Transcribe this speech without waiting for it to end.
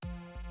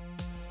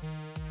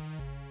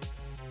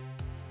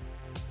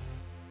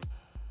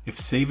If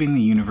saving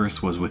the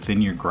universe was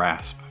within your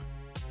grasp,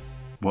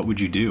 what would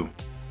you do?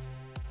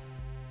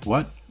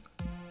 What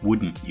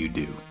wouldn't you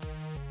do?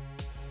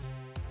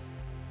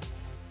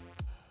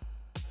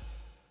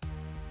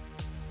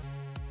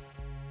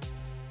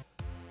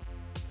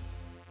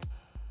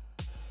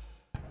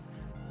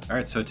 All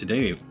right, so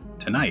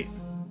tonight,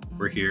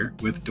 we're here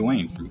with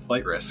Dwayne from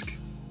Flight Risk.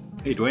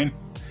 Hey, Dwayne.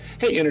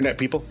 Hey, Internet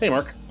people. Hey,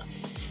 Mark.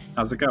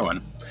 How's it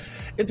going?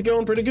 It's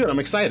going pretty good. I'm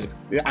excited.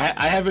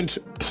 I haven't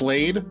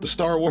played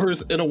Star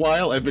Wars in a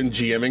while. I've been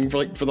GMing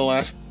for the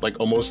last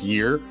almost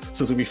year,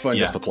 so it's gonna be fun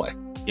just to play.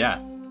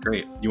 Yeah,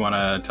 great. You want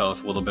to tell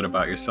us a little bit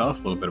about yourself,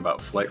 a little bit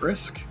about Flight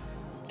Risk?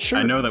 Sure.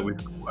 I know that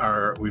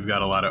we've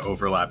got a lot of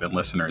overlap in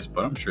listeners,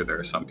 but I'm sure there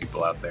are some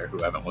people out there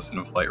who haven't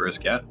listened to Flight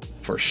Risk yet.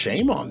 For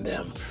shame on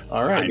them.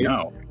 All right. I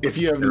know. If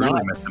you have They're not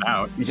really missing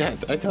out. Yeah,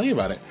 I tell you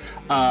about it.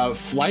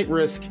 Flight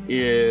Risk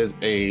is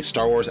a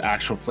Star Wars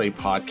actual play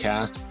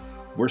podcast.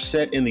 We're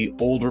set in the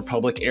Old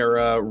Republic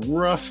era,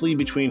 roughly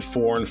between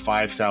 4,000 and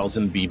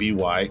 5,000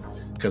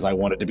 BBY, because I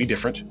want it to be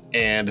different.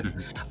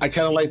 And I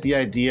kind of like the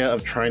idea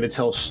of trying to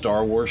tell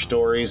Star Wars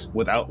stories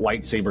without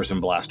lightsabers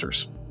and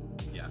blasters.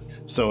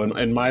 So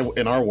in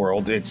our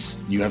world,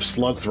 you have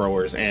slug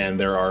throwers and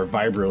there are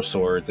vibro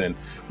swords, and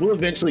we'll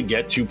eventually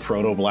get to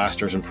proto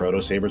blasters and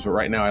proto sabers. But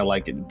right now, I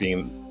like it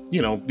being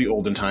the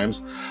olden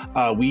times.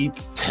 We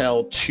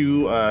tell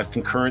two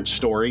concurrent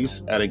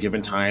stories at a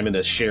given time in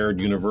a shared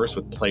universe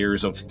with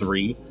players of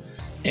 3.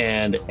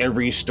 And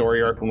every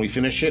story arc, when we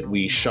finish it,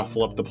 we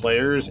shuffle up the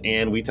players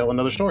and we tell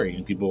another story,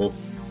 and people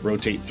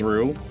rotate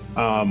through.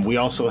 We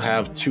also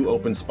have 2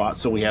 open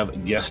spots, so we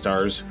have guest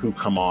stars who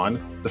come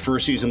on. The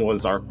first season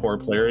was our core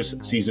players.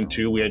 Season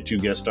 2, we had 2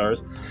 guest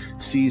stars.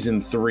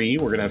 Season 3,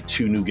 we're going to have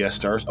 2 new guest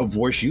stars, a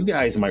voice you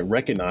guys might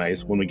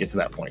recognize when we get to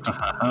that point.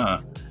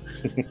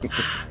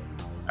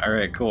 All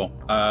right, cool.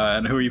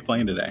 And who are you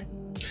playing today?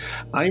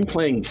 I'm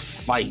playing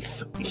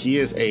Fyth. He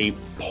is a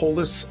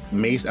Polis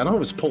Mason. I don't know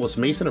if it's Polis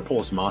Mason or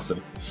Polis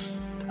Mawson.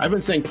 I've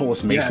been saying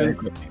Polis Mason.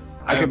 Yeah,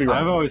 I could be wrong.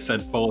 I've always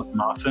said Polis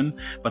Mawson,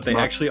 but they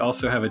actually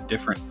also have a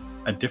different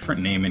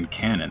name in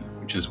canon,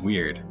 which is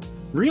weird.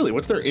 Really?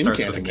 What's their in Starts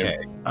canon? with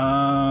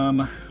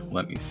a K.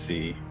 Let me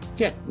see.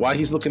 Yeah, while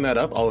he's looking that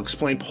up, I'll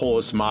explain.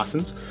 Polis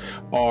Mawsons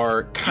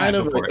are kind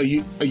of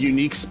a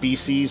unique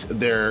species.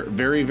 They're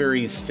very,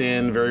 very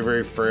thin, very,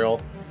 very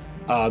frail.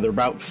 They're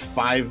about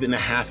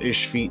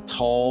 5.5-ish feet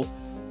tall.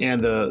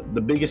 And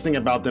the biggest thing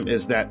about them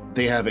is that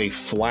they have a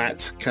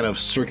flat, kind of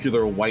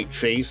circular white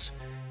face.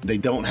 They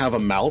don't have a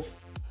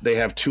mouth. They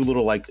have 2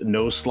 little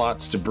nose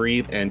slots to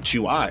breathe and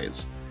 2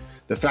 eyes.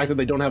 The fact that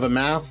they don't have a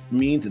mouth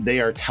means they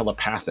are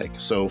telepathic.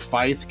 So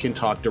Fyth can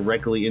talk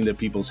directly into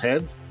people's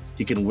heads.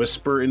 He can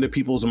whisper into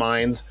people's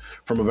minds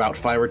from about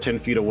 5 or 10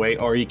 feet away,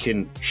 or he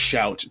can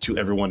shout to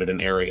everyone in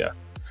an area.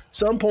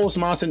 Some Polis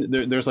Mawson,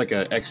 there's a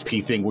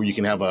XP thing where you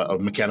can have a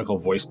mechanical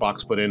voice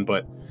box put in,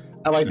 but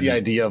I like the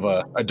idea of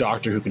a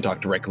doctor who can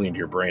talk directly into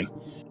your brain.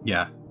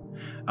 Yeah.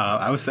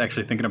 I was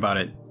actually thinking about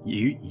it.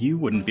 You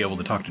wouldn't be able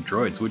to talk to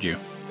droids, would you?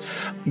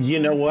 You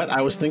know what?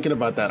 I was thinking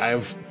about that.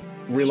 I've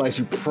realized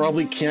you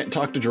probably can't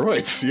talk to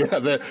droids. Yeah,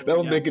 that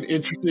would make it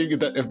interesting.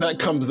 If that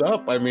comes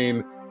up,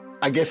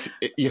 I guess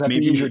you'd have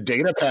to use your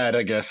data pad,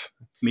 I guess.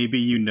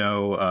 Maybe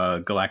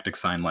Galactic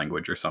Sign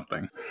Language or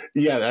something.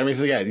 Yeah,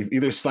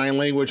 either sign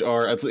language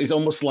or it's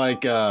almost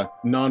like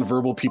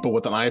nonverbal people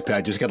with an iPad.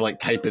 You just got to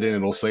type it in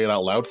and it'll say it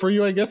out loud for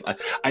you, I guess.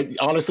 I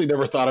honestly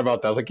never thought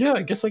about that. I was like,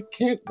 I guess I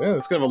can't. Yeah,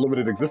 it's kind of a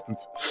limited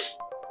existence.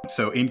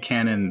 So in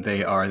canon,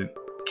 they are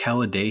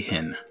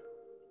Caladean.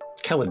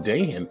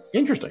 Caladean?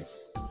 Interesting.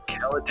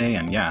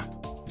 Caladean, yeah.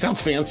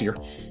 Sounds fancier.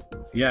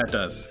 Yeah, it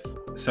does.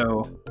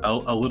 So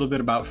a little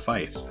bit about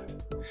Fyth.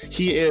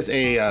 He is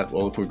if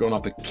we're going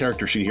off the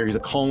character sheet here, he's a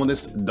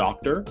colonist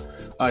doctor.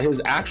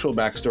 His actual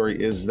backstory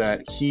is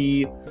that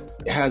he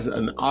has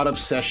an odd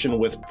obsession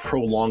with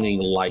prolonging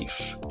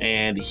life,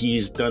 and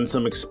he's done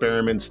some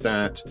experiments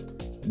that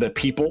the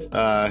people,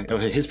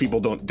 his people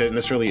don't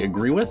necessarily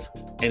agree with,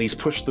 and he's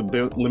pushed the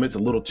limits a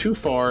little too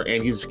far,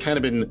 and he's kind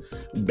of been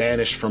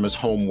banished from his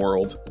home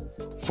world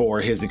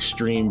for his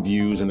extreme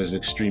views and his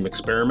extreme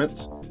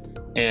experiments.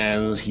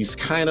 And he's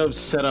kind of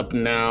set up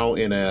now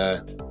in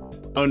a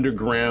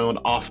underground,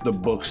 off the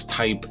books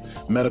type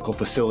medical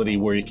facility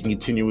where he can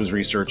continue his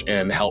research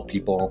and help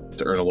people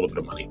to earn a little bit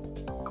of money.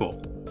 Cool.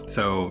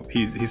 So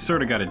he's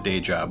sort of got a day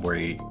job where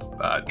he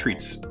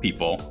treats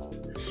people,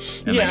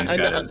 and then he's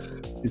got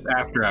his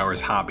after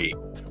hours hobby.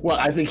 Well,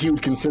 I think he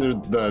would consider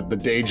the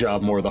day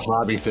job more the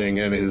hobby thing,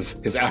 and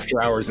his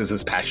after hours is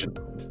his passion.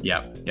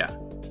 Yeah.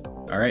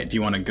 All right. Do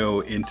you want to go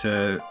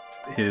into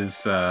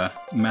his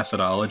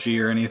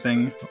methodology or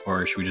anything,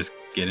 or should we just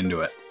get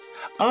into it?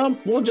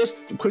 Well,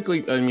 just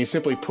quickly,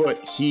 simply put,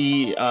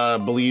 he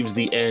believes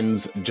the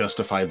ends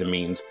justify the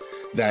means.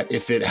 That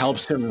if it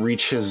helps him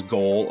reach his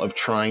goal of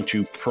trying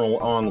to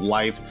prolong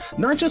life,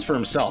 not just for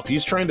himself,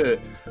 he's trying to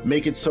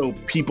make it so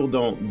people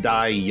don't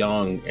die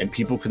young and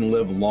people can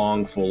live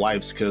long, full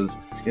lives. Because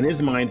in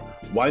his mind,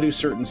 why do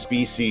certain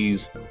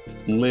species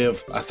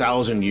live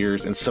 1,000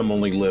 years and some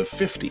only live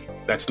 50?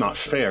 that's not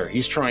fair.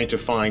 He's trying to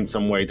find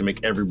some way to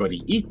make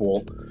everybody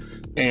equal,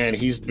 and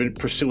he's been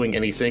pursuing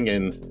anything,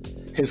 and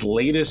his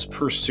latest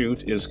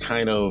pursuit is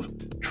kind of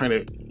trying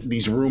to,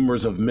 these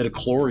rumors of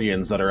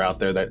midichlorians that are out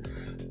there that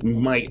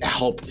might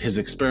help his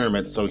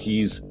experiment. So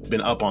he's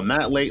been up on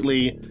that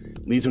lately.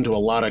 Leads him to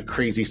a lot of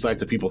crazy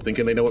sites of people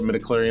thinking they know what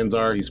midichlorians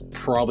are. He's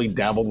probably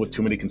dabbled with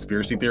too many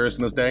conspiracy theorists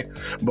in this day,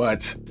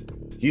 but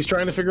he's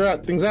trying to figure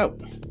things out.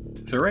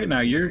 So right now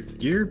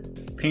you're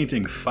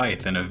painting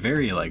Fythe in a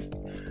very like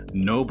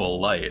noble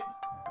light,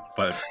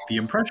 but the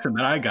impression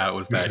that I got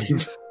was that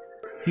he's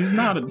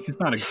not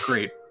a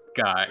great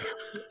guy.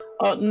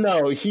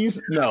 No, he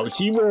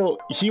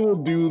will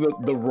do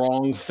the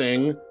wrong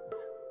thing,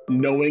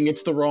 knowing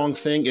it's the wrong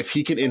thing, if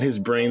he can in his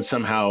brain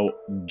somehow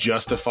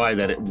justify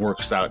that it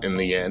works out in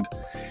the end.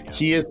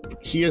 He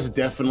is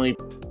definitely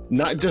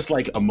not just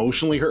like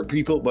emotionally hurt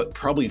people, but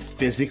probably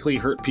physically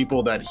hurt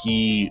people that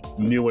he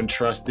knew and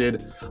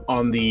trusted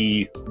on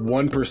the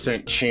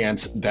 1%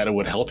 chance that it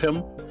would help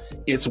him.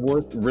 It's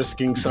worth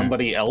risking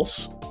somebody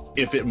else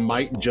if it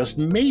might just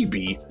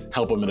maybe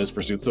help him in his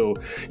pursuit. So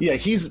yeah,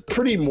 he's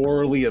pretty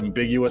morally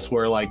ambiguous,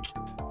 where like,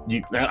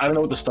 I don't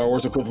know what the Star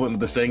Wars equivalent of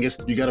the saying is,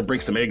 you got to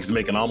break some eggs to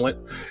make an omelet,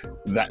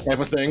 that type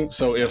of thing.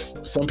 So if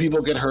some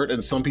people get hurt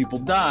and some people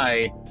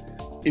die,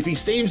 if he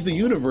saves the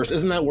universe,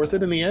 isn't that worth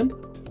it in the end?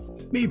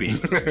 Maybe.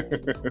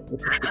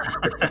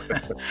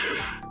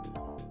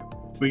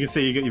 We can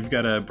say you've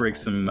got to break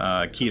some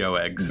keto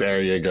eggs.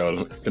 There you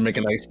go. To make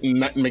a nice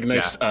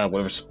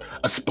whatever,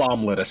 a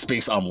spomlet, a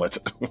space omelet.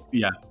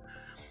 Yeah.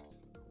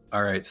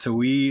 All right. So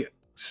we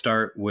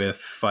start with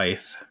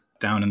Fythe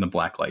down in the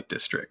Blacklight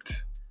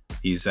District.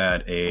 He's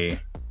at a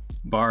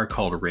bar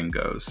called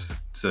Ringo's.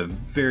 It's a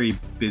very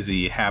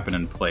busy,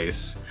 happening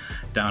place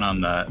down on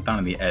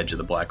the edge of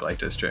the Blacklight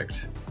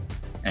District,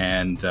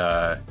 and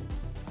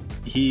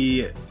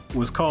he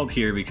was called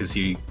here because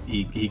he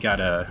got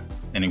an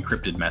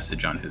encrypted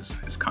message on his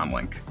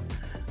comlink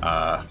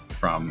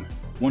from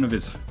one of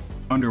his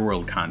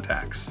underworld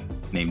contacts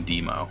named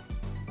Demo.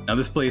 Now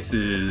this place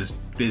is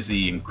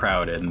busy and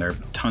crowded, and there are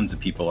tons of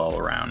people all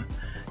around,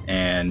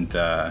 and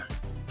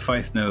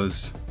Fythe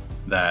knows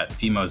that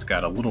Demo's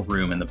got a little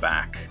room in the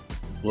back,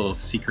 a little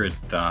secret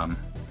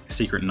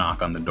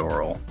knock on the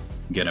door will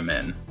get him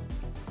in.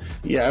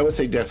 Yeah, I would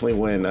say definitely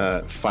when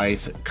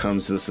Fythe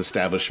comes to this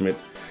establishment,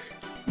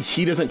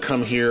 he doesn't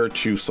come here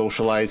to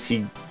socialize.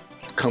 He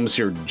comes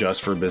here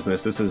just for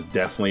business. This is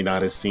definitely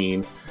not his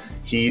scene.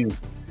 He's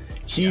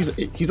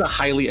a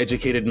highly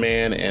educated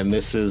man, and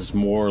this is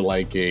more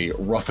like a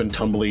rough and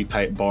tumbly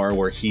type bar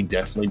where he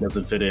definitely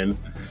doesn't fit in.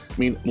 I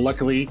mean,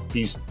 luckily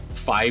he's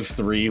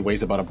 5'3",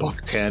 weighs about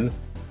 $110,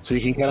 so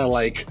he can kind of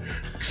like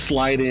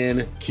slide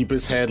in, keep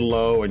his head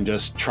low, and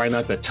just try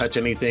not to touch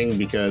anything,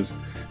 because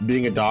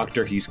being a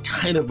doctor, he's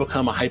kind of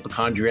become a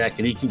hypochondriac,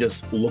 and he can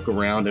just look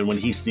around, and when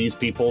he sees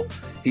people,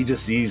 he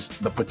just sees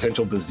the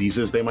potential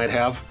diseases they might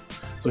have.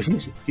 So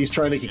he's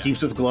trying to, he keeps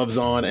his gloves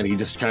on, and he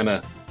just kind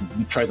of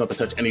tries not to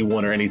touch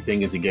anyone or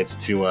anything as he gets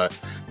to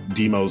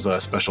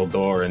Demo's special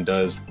door and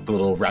does the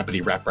little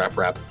rapidy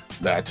rap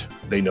that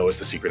they know is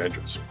the secret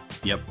entrance.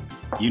 Yep.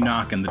 You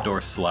knock and the door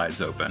slides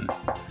open.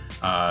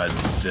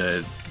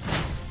 The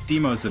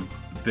Demo's a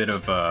bit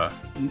of a,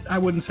 I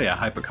wouldn't say a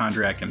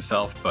hypochondriac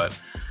himself,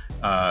 but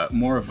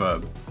more of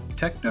a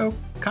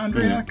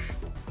technochondriac.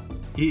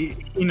 He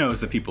knows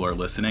that people are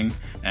listening,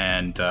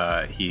 and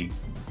he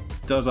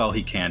does all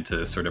he can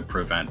to sort of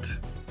prevent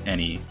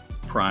any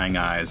prying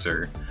eyes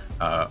or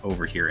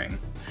overhearing.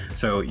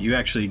 So you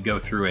actually go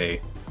through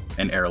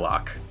an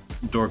airlock.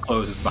 Door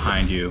closes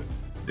behind you.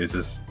 There's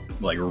this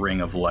like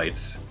ring of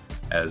lights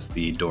as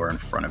the door in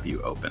front of you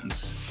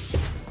opens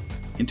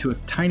into a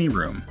tiny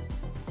room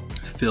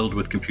filled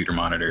with computer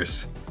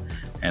monitors.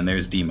 And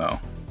there's Demo.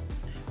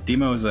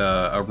 Demo's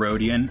a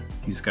Rhodian.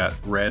 He's got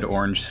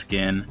red-orange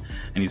skin,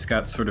 and he's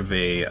got sort of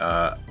a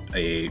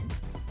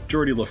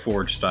Geordi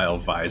LaForge style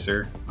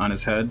visor on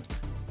his head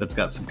that's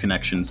got some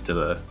connections to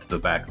the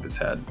back of his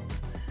head.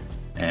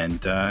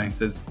 And he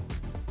says,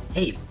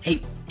 Hey,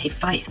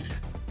 Fythe.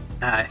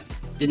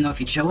 Didn't know if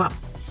you'd show up.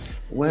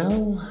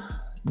 Well,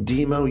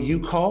 Demo, you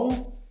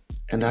call,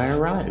 and I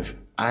arrive.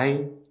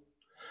 I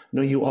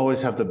know you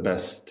always have the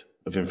best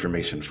of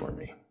information for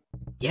me.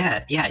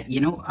 Yeah.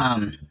 You know,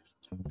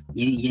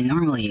 you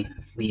normally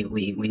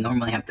we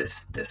normally have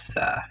this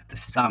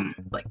sum,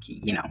 like,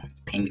 you know,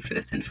 pay me for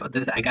this info.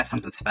 I got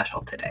something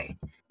special today.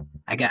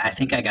 I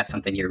think I got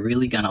something you're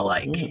really gonna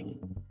like.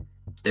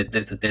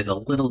 There's a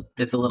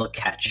little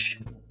catch.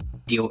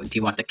 Do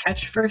you want the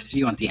catch first, or do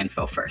you want the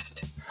info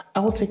first? I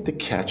will take the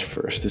catch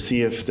first to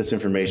see if this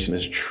information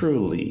is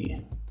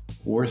truly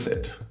worth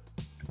it.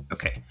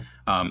 Okay.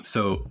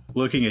 So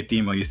looking at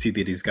Demo, you see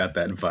that he's got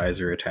that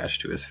visor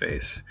attached to his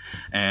face.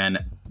 And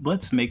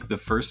let's make the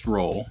first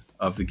roll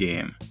of the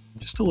game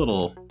just a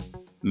little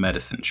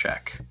medicine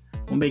check.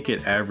 We'll make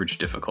it average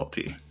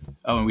difficulty.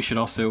 Oh, and we should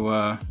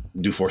also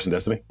do Force and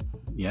Destiny?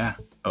 Yeah.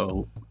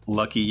 Oh,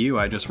 lucky you.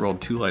 I just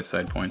rolled 2 light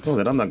side points. Oh,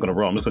 then I'm not going to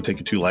roll. I'm just going to take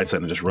you 2 light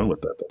side and just run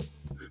with that then.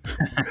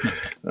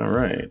 All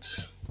right.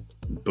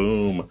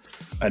 Boom.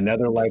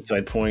 Another light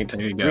side point.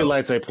 There you 3 go.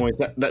 light side points.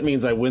 That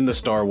means I win the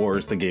Star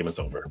Wars. The game is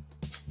over.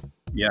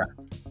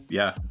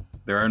 Yeah.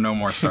 There are no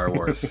more Star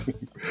Wars.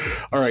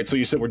 All right. So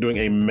you said we're doing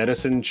a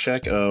medicine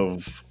check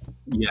of.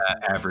 Yeah,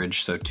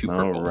 average, so 2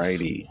 purples.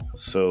 Alrighty.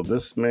 So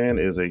this man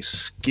is a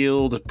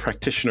skilled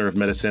practitioner of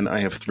medicine.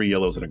 I have 3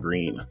 yellows and a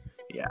green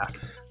Yeah.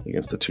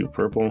 against the 2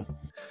 purple.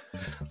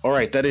 All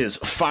right, that is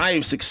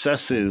 5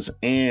 successes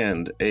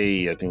and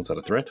I think it's not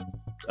a threat.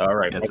 All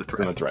right, That's a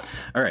threat.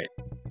 All right.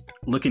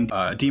 Looking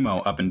Demo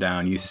up and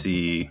down, you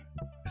see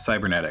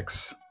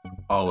cybernetics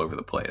all over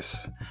the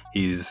place.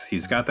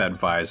 He's got that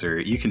visor.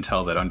 You can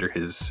tell that under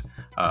his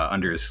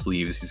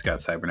sleeves, he's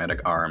got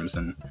cybernetic arms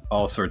and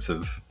all sorts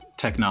of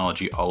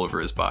technology all over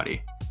his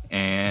body.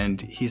 And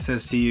he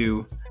says to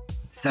you,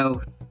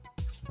 So,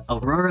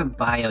 Aurora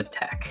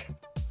Biotech.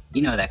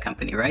 You know that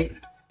company, right?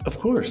 Of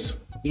course.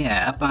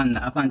 Yeah, up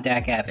on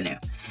Dak Avenue.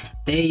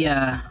 They've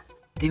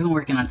been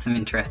working on some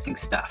interesting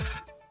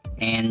stuff.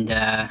 And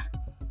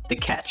the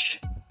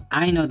catch,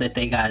 I know that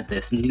they got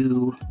this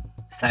new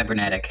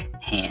cybernetic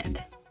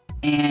hand,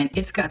 and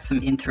it's got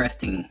some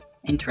interesting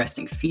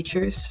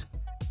features.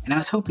 And I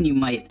was hoping you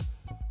might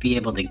be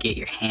able to get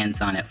your hands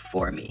on it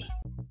for me.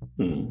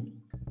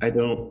 I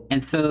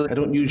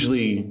don't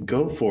usually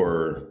go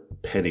for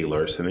petty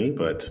larceny,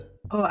 but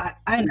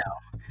I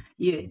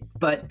know.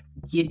 But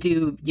you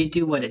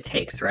do what it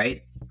takes,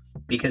 right?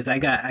 Because I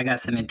got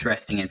some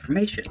interesting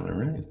information. all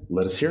right,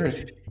 let us hear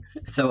it.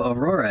 So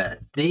Aurora,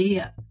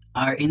 they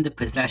are in the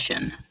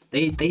possession.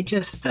 They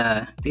just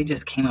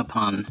came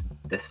upon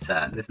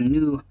this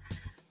new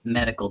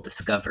medical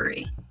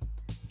discovery.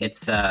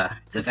 It's a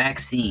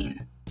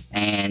vaccine,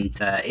 and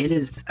it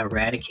has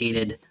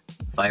eradicated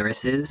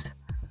viruses,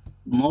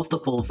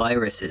 multiple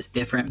viruses,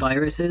 different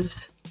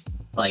viruses,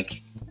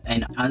 like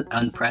an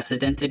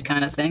unprecedented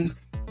kind of thing.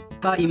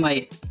 Thought you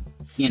might,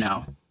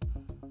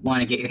 want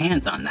to get your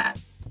hands on that.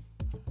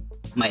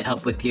 Might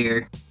help with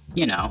your,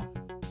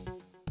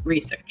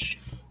 research.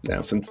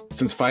 Now,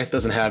 since Fife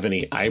doesn't have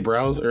any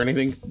eyebrows or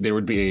anything, there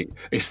would be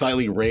a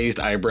slightly raised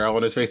eyebrow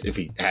on his face if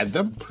he had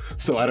them.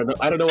 So I don't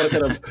know what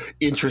kind of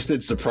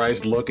interested,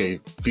 surprised look a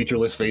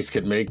featureless face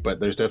can make, but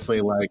there's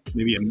definitely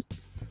maybe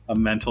a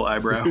mental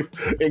eyebrow.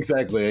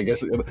 Exactly. I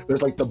guess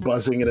there's the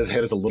buzzing in his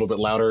head is a little bit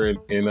louder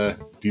in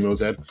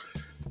Demo's head.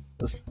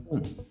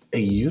 A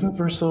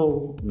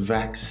universal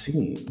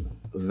vaccine.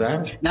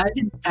 That? No,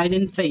 I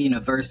didn't say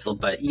universal,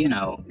 but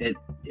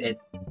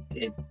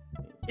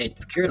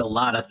it's cured a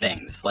lot of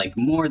things,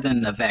 more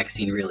than a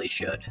vaccine really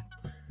should.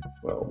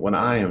 Well, when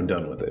I am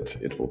done with it,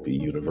 it will be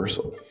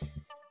universal.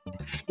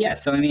 Yeah,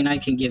 so I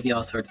can give you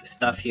all sorts of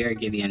stuff here,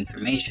 give you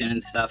information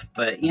and stuff,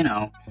 but you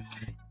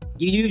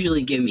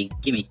usually give me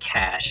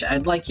cash.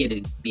 I'd like you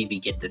to maybe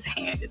get this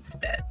hand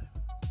instead.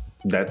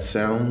 That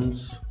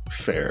sounds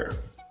fair.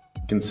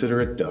 Consider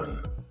it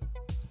done.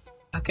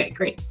 Okay,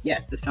 great. Yeah,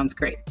 this sounds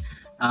great.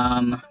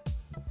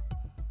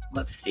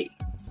 Let's see.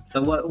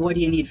 So what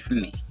do you need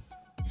from me?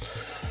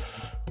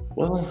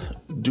 Well,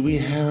 do we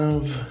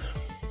have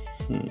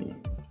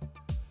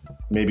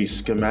maybe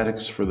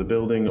schematics for the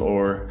building,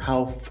 or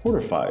how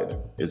fortified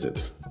is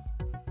it?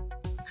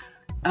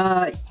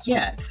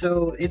 Yeah,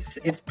 so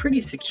it's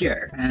pretty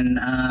secure, and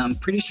I'm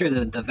pretty sure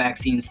that the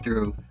vaccine's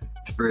through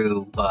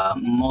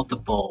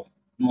multiple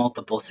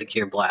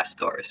secure blast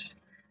doors.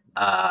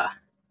 All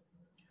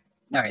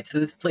right, so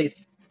this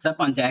place, it's up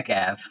on Dak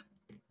Ave.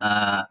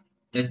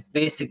 There's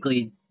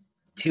basically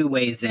 2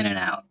 ways in and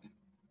out.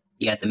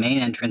 You got the main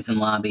entrance and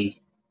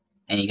lobby,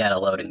 and you got a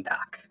loading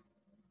dock.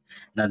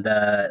 Now,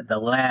 the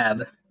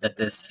lab that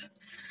this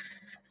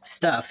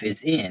stuff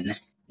is in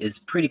is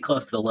pretty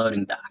close to the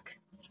loading dock,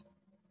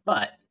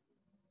 but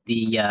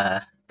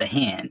the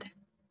hand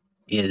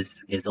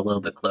is a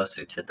little bit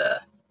closer to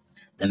the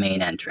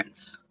main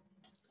entrance.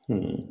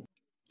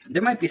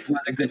 There might be some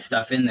other good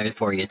stuff in there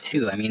for you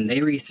too.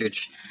 They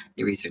research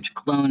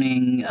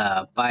cloning,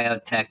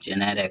 biotech,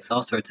 genetics,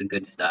 all sorts of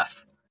good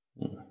stuff.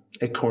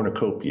 A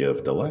cornucopia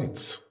of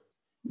delights.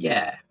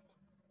 Yeah,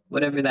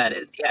 whatever that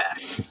is. Yeah.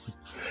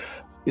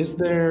 Is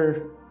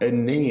there a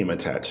name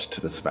attached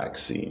to this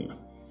vaccine?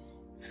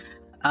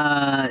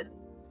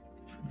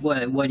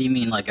 What do you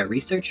mean, like a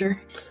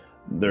researcher?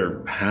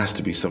 There has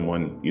to be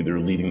someone either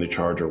leading the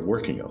charge or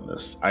working on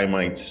this. I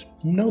might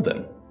know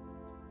them.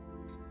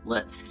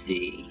 Let's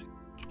see.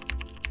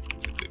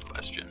 That's a good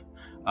question.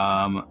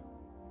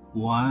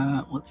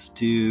 Let's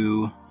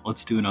do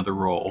another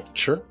roll.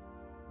 Sure.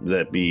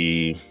 That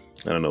be,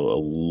 I don't know, a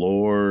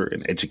lore,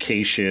 an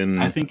education.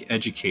 I think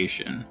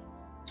education.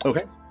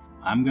 Okay.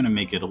 I'm going to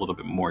make it a little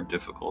bit more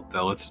difficult,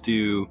 though. Let's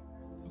do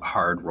a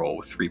hard roll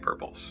with 3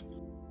 purples.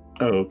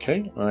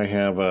 Okay. I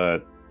have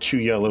 2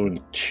 yellow and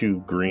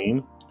 2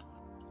 green.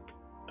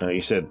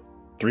 You said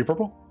 3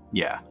 purple?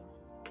 Yeah.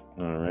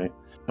 All right.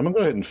 I'm going to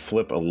go ahead and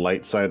flip a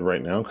light side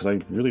right now because I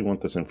really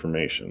want this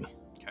information.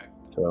 Okay.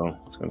 So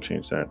it's going to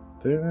change that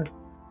there.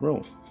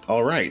 Roll.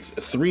 All right.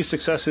 3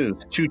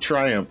 successes, 2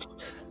 triumphs.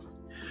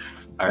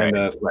 All right.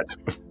 And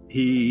threat.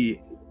 He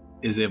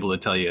is able to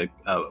tell you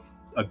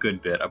a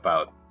good bit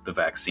about the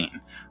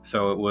vaccine.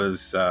 So it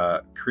was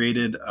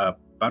created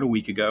about a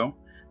week ago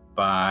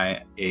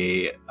by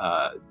a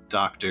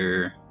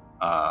Dr.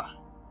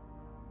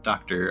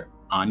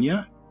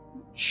 Anya.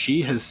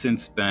 She has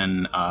since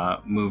been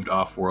moved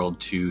off-world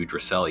to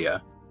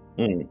Dracela,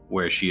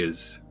 where she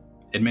is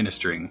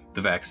administering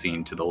the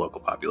vaccine to the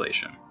local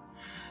population.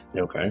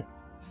 Okay.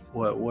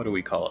 What do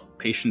we call it?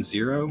 Patient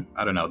zero?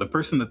 I don't know. The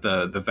person that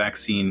the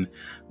vaccine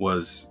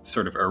was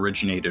sort of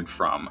originated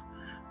from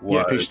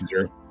was patient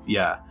zero.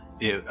 Yeah,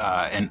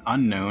 an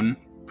unknown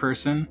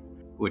person,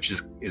 which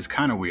is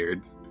kind of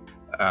weird.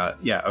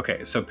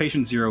 Okay. So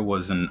patient zero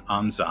was an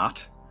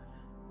Anzat,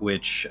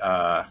 which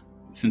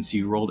since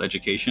you rolled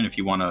education, if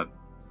you want to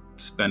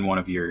spend one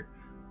of your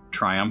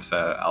triumphs,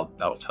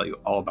 I'll tell you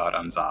all about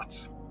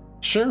Anzats.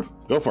 Sure,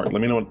 go for it.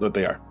 Let me know what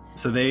they are.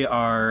 So they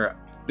are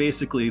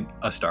basically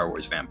a Star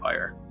Wars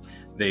vampire.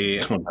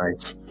 They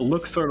nice.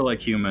 Look sort of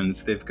like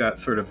humans. They've got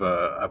sort of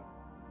a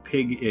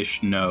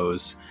pig-ish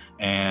nose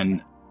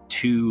and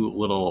two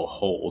little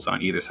holes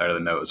on either side of the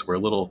nose where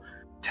little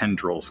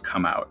tendrils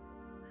come out.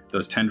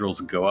 Those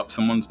tendrils go up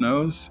someone's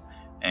nose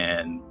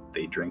and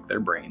they drink their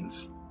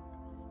brains.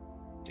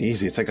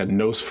 Easy. It's like a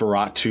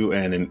Nosferatu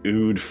and an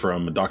Ood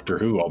from Doctor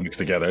Who all mixed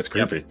together. It's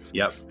creepy.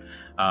 Yep.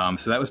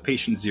 So that was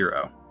patient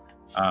zero.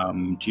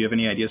 Do you have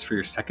any ideas for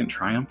your second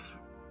triumph?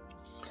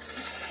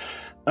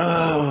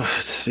 Oh,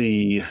 let's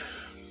see.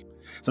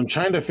 So I'm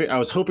trying to figure. I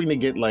was hoping to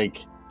get like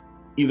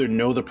either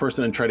know the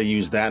person and try to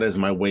use that as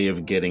my way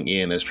of getting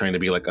in, as trying to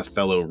be like a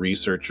fellow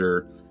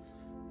researcher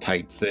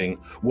type thing.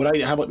 Would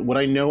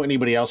I know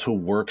anybody else who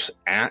works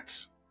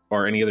at,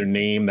 or any other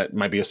name that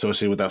might be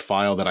associated with that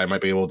file that I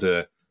might be able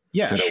to?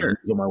 Yeah, sure.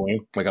 Go my way,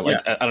 I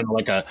don't know,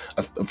 like an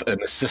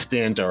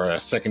assistant or a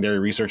secondary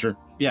researcher.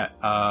 Yeah,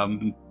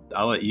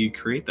 I'll let you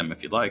create them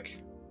if you'd like.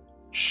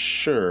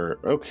 Sure.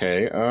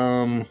 Okay.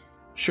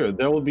 Sure.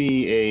 There will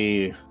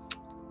be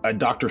a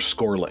Dr.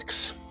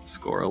 Scorlix.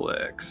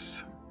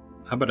 Scorlix.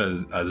 How about a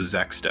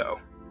Zexto?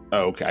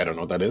 Oh, okay. I don't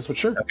know what that is, but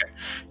sure. Okay.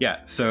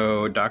 Yeah.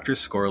 So Dr.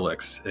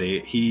 Scorlix,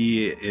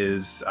 he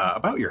is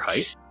about your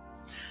height,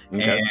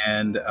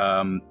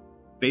 and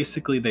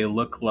basically they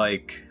look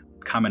like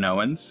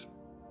Kaminoans,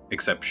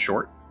 except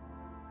short,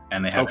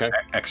 and they have an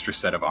extra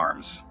set of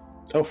arms.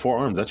 Oh, 4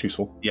 arms. That's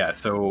useful. Yeah.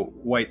 So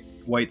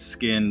white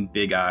skin,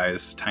 big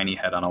eyes, tiny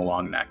head on a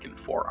long neck, and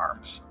 4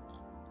 arms.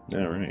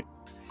 All right.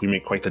 We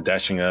make quite the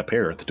dashing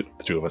pair, the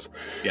two of us.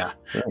 Yeah.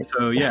 Right.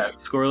 So yeah,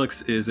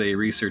 Scorlix is a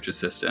research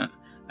assistant,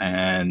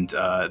 and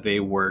they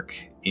work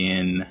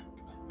in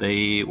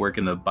the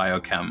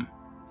biochem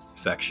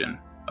section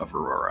of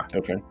Aurora.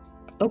 Okay.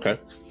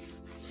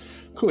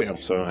 Cool. Yeah.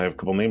 So I have a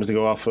couple names to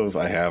go off of.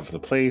 I have the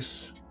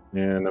place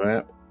and the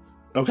map.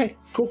 Okay.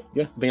 Cool.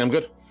 Yeah. I think I'm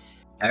good.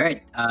 All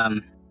right.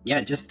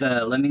 Yeah. Just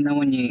let me know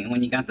when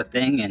you got the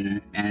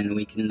thing, and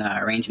we can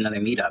arrange another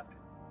meetup.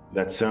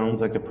 That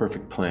sounds like a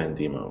perfect plan,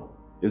 Demo.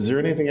 Is there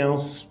anything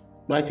else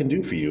I can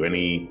do for you?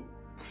 Any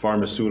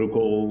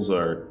pharmaceuticals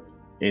or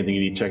anything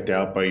you need checked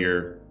out by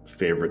your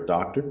favorite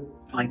doctor?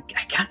 I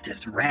got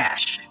this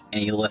rash,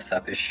 and he lifts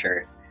up his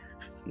shirt.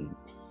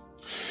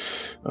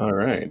 All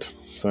right.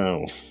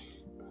 So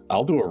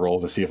I'll do a roll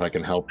to see if I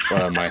can help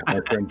my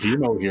friend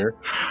Demo here.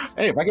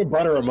 Hey, if I can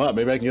butter him up,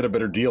 maybe I can get a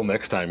better deal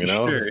next time, you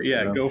know? Sure,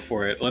 yeah, go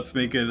for it. Let's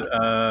make it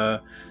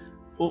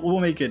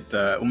we'll make it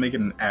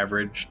an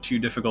average 2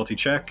 difficulty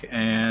check,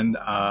 and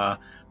I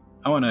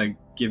want to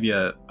give you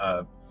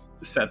a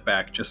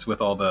setback just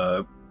with all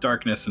the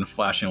darkness and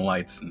flashing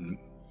lights and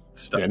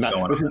stuff going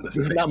on. This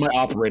is not my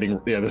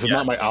operating. Yeah, this is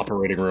not my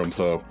operating room.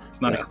 So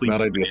it's not a clean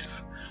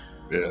space.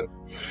 Yeah.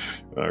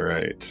 All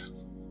right.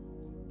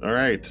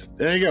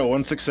 There you go.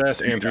 1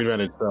 success and 3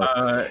 advantage.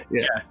 So,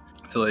 yeah.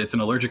 So it's an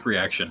allergic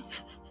reaction.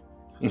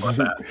 About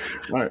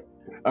that.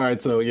 All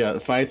right. So yeah,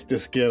 Fythe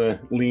just kind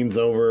of leans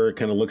over,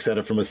 kind of looks at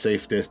it from a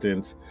safe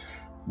distance.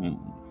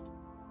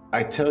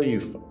 I tell you,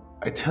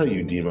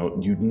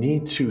 Demo, you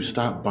need to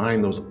stop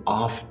buying those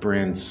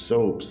off-brand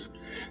soaps.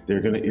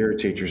 They're going to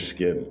irritate your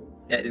skin.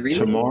 Really?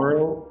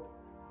 Tomorrow,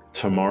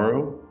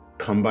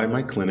 come by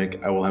my clinic.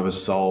 I will have a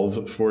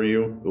solve for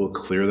you. It will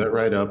clear that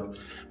right up.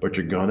 But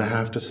you're going to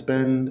have to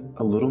spend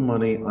a little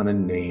money on a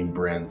name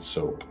brand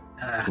soap.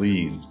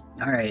 Please.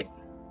 All right.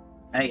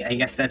 I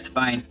guess that's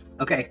fine.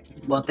 Okay.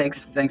 Well,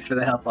 thanks for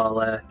the help.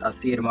 I'll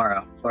see you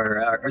tomorrow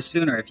or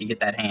sooner if you get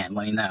that hand.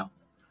 Let me know.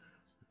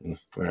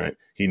 All right.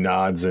 He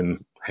nods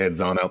and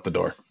heads on out the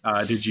door.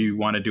 Did you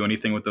want to do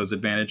anything with those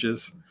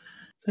advantages?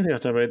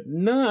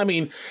 No, I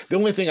mean, the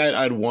only thing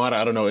I'd want,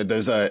 I don't know,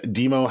 does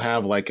Demo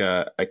have like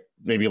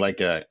maybe like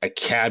a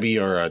cabbie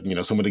or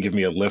someone to give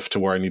me a lift to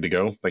where I need to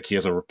go? Like he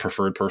has a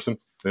preferred person?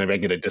 Maybe I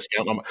get a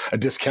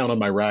discount on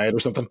my ride or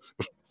something?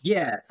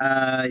 Yeah.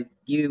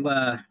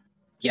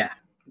 Yeah.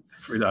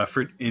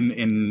 For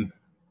in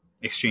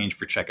exchange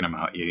for checking him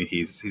out,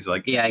 he's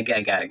like, yeah, I got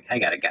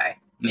a guy.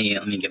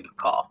 Let me give him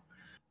a call.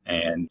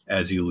 And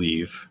as you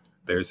leave,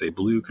 there's a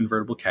blue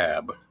convertible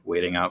cab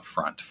waiting out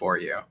front for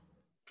you.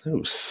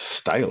 Oh,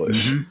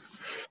 stylish.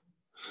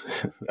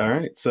 All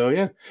right. So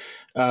yeah,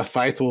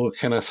 Fife will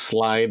kind of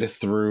slide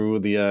through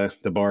the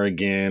bar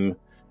again.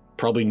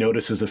 Probably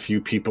notices a few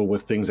people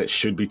with things that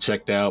should be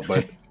checked out,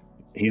 but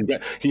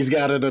he's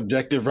got an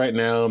objective right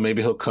now.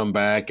 Maybe he'll come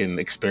back and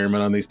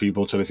experiment on these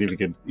people, try to see if he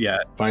can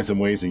find some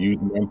ways of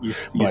using them.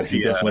 But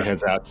he definitely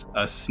heads out.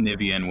 A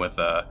Snivian with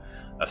a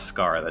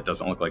scar that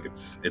doesn't look like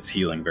it's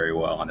healing very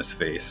well on his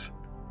face.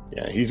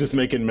 Yeah, he's just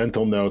making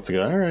mental notes.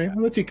 Like, all right,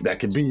 that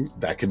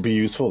could be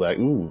useful.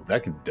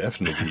 That could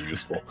definitely be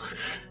useful.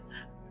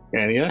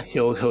 And yeah,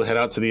 he'll head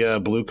out to the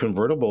blue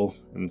convertible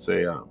and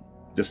say,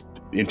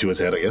 just into his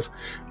head, I guess,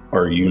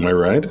 "Are you my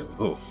ride?"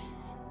 Oh,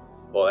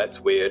 well,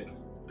 that's weird.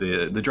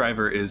 The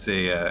driver is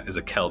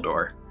a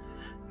Keldor.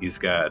 He's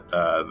got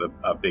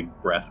a big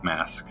breath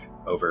mask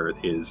over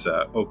his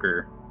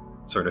ochre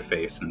sort of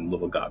face and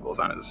little goggles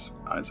on his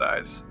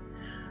eyes.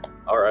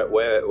 All right,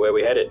 where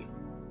we headed?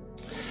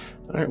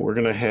 All right, we're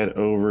gonna head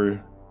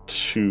over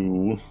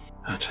to.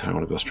 I don't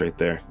want to go straight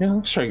there. Yeah,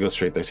 let's try to go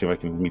straight there. See if I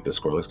can meet the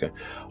Scoreless guy.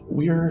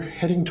 We're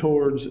heading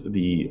towards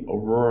the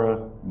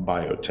Aurora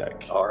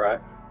Biotech. All right,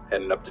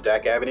 heading up to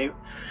Dak Avenue.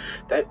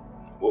 That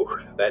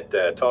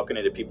talking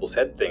into people's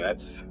head thing.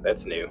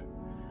 That's new.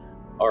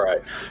 All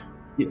right.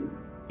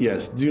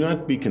 Yes. Do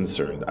not be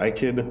concerned. I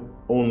could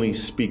only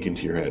speak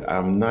into your head.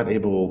 I'm not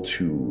able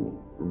to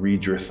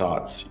read your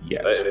thoughts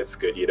yet. It's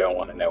good. You don't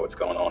want to know what's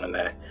going on in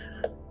there.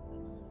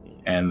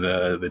 And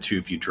the two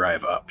of you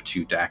drive up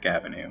to Dak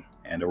Avenue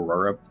and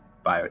Aurora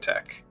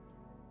Biotech.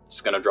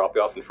 Just gonna drop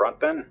you off in front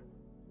then?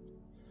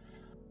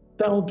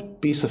 That'll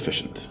be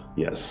sufficient,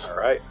 yes. All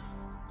right.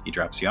 He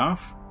drops you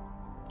off.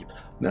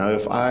 Now,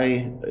 if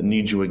I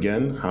need you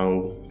again,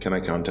 how can I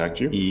contact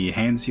you? He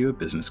hands you a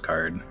business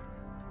card.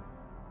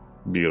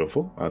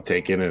 Beautiful. I'll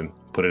take it and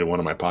put it in one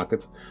of my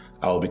pockets.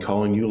 I'll be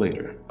calling you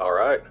later. All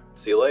right.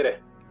 See you later.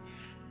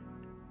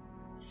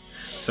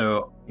 So,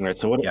 all right.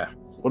 So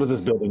what does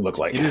this building look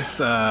like? It is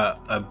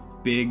a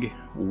big,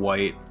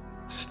 white,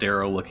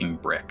 sterile-looking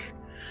brick.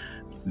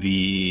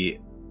 The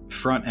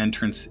front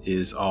entrance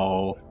is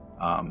all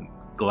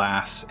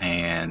glass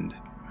and,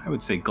 I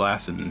would say,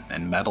 glass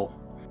and metal.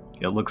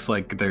 It looks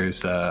like there's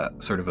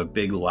sort of a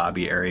big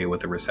lobby area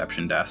with a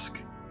reception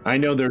desk. I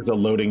know there's a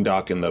loading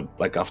dock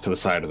off to the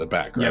side of the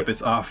back, right? Yep,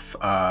 it's off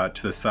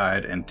to the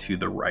side and to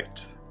the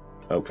right.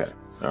 Okay.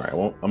 All right.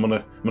 Well, I'm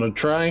gonna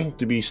try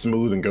to be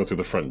smooth and go through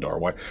the front door.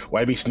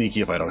 Why be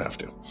sneaky if I don't have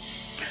to?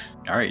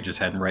 All right, just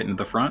heading right into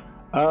the front.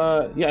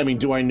 Yeah. I mean,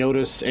 do I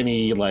notice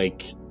any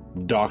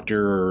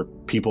doctor or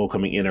people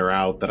coming in or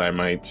out that I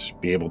might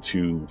be able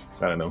to,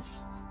 I don't know,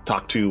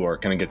 talk to or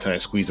kind of get to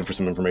squeeze in for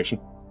some information?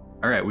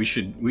 All right, we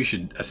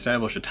should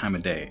establish a time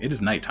of day. It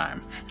is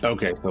nighttime.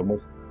 Okay,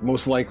 so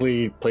most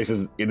likely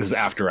places it is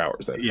after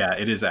hours then. Yeah,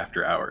 it is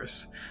after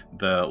hours.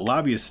 The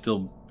lobby is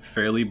still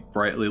fairly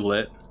brightly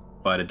lit,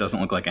 but it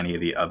doesn't look like any of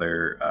the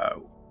other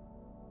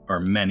or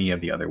many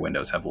of the other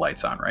windows have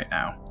lights on right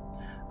now.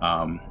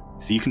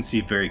 So you can see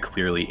very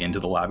clearly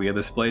into the lobby of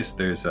this place.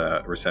 There's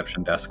a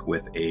reception desk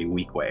with a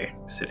weekway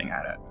sitting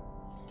at it.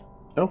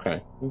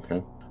 Okay.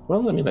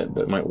 Well, I mean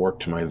that might work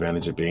to my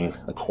advantage of being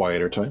a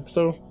quieter type.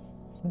 So.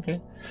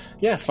 Okay.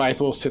 Yeah, Fife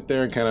will sit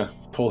there and kind of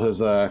pull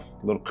his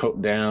little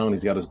coat down.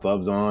 He's got his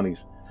gloves on.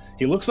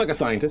 He looks like a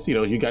scientist. You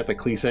know, you got the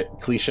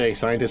cliche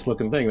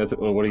scientist-looking thing. That's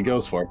what he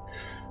goes for.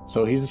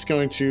 So he's just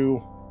going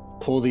to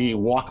pull the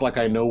walk like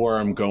I know where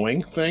I'm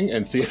going thing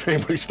and see if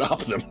anybody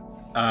stops him.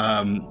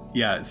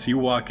 Yeah, so you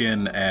walk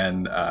in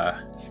and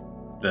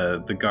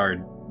the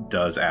guard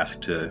does ask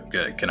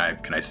can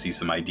I see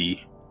some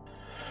ID?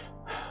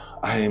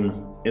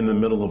 I'm in the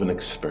middle of an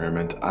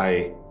experiment.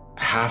 I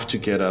have to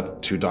get up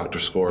to Dr.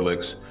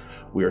 Scorelix.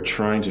 We are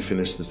trying to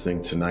finish this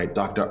thing tonight.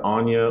 Dr.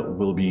 Anya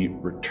will be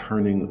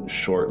returning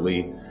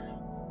shortly.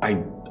 I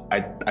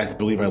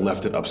believe I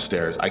left it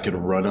upstairs. I could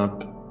run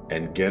up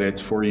and get it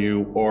for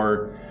you,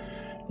 or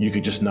you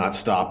could just not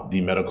stop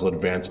the medical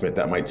advancement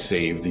that might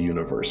save the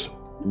universe.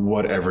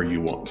 Whatever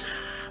you want.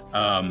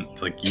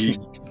 It's like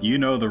you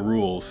know the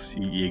rules.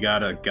 You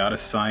gotta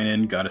sign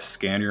in, gotta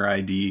scan your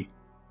ID.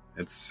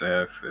 It's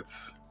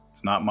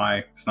not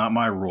my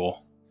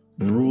rule.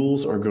 The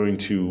rules are going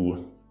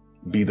to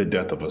be the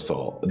death of us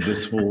all.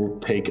 This will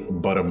take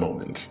but a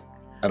moment.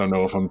 I don't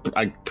know if I'm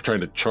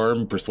trying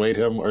to persuade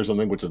him or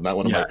something, which is not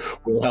one of my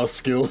wheelhouse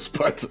skills,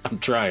 but I'm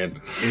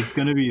trying. It's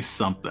going to be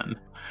something.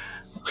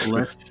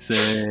 Let's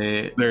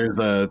say there's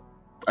I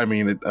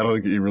don't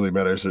think it really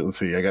matters. Let's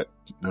see. I got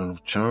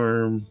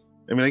charm.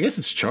 I mean, I guess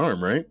it's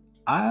charm, right?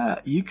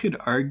 You could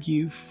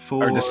argue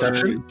for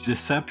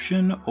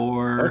deception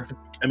or...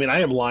 I mean, I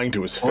am lying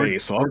to his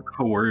face. Or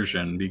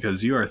coercion,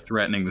 because you are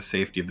threatening the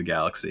safety of the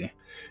galaxy.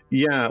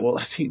 Yeah, well,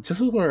 see,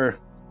 this is where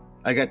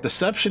I got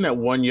deception at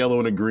 1 yellow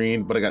and a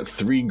green, but I got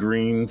 3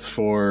 greens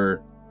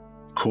for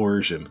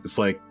coercion. It's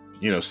like,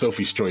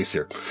 Sophie's choice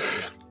here.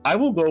 I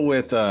will go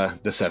with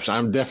deception.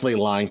 I'm definitely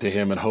lying to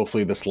him, and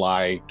hopefully this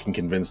lie can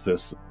convince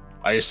this,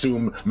 I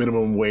assume,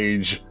 minimum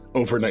wage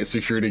overnight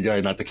security guy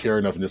not to care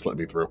enough and just let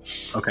me through.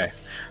 Okay.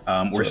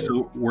 We're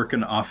still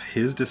working off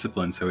his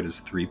discipline, so it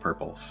is 3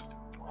 purples.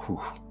 Whew.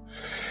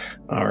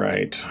 All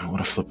right. I want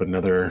to flip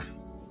another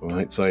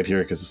light side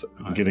here because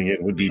getting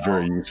it would be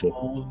very useful.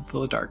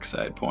 All the dark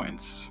side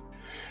points.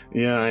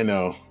 Yeah, I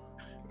know.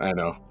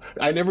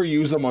 I never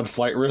use them on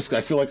flight risk.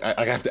 I feel like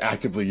I have to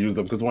actively use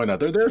them because why not?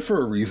 They're there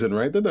for a reason,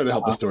 right? They're there to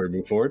help the story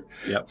move forward.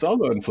 Yep. So I'll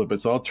go ahead and flip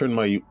it. So I'll turn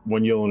my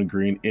 1 yellow and a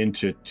green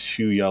into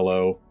 2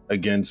 yellow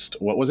against,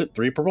 what was it?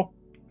 3 purple?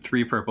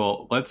 3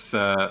 purple.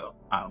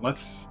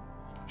 Let's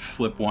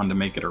flip one to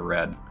make it a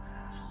red.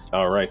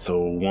 All right.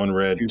 So 1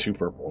 red, 2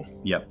 purple.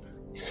 Yep.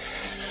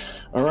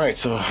 All right.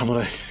 So I'm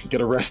going to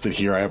get arrested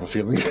here. I have a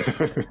feeling.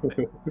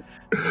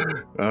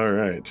 All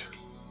right.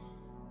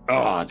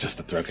 Oh, just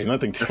a threat. Okay,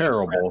 nothing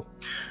terrible.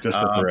 Just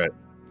a threat.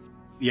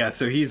 Yeah,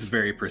 so he's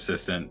very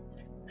persistent.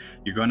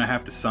 You're going to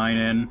have to sign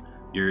in.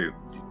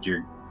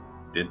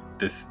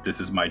 This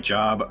is my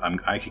job.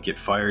 I could get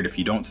fired if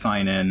you don't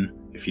sign in.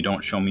 If you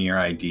don't show me your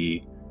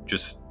ID,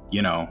 just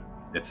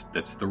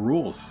that's the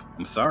rules.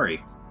 I'm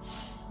sorry.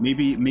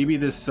 Maybe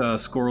this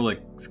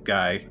Skorlix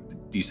guy.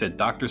 You said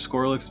Dr.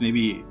 Skorlix.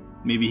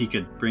 Maybe he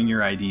could bring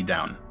your ID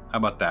down. How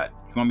about that?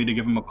 You want me to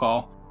give him a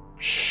call?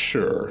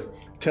 Sure.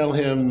 Tell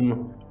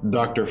him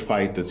Dr.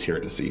 Fight is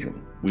here to see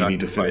him. We need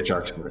to finish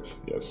our story.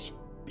 Yes.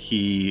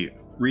 He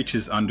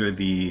reaches under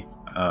the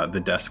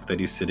desk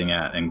that he's sitting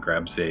at and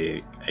grabs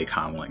a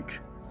comlink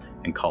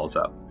and calls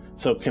up.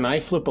 So can I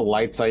flip a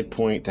light side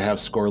point to have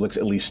Skorlix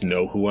at least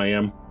know who I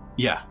am?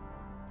 Yeah.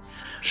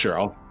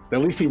 Sure.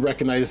 At least he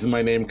recognizes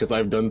my name because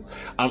I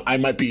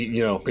might be,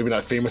 maybe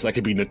not famous. I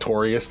could be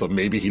notorious, so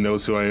maybe he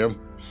knows who I am.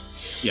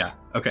 Yeah.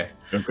 Okay.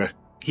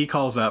 He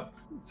calls up.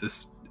 Is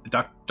this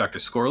Dr.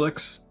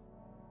 Skorlix?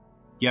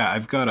 Yeah,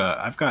 I've got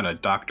a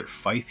Dr.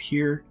 Fight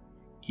here.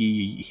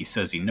 He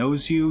says he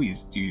knows you.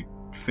 You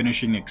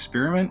finishing an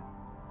experiment?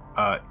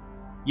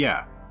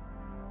 Yeah.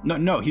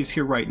 No, he's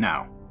here right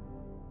now.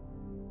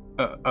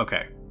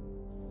 Okay.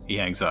 He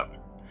hangs up.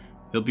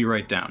 He'll be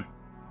right down.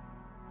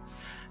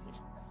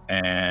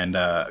 And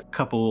a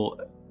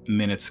couple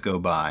minutes go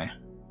by.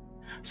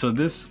 So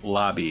this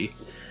lobby,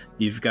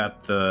 you've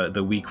got the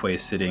Weequay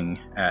sitting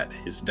at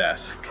his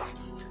desk.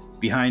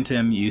 Behind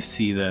him, you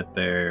see that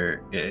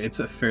it's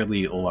a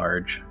fairly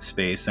large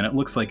space, and it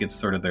looks like it's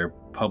sort of their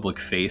public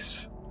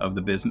face of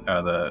the business,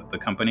 the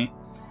company.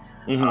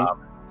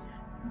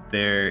 Mm-hmm.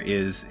 There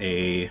is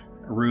a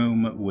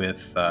room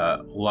with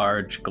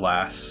large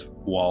glass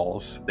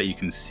walls that you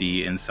can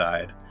see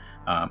inside.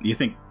 You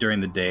think during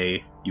the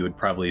day you would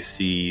probably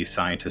see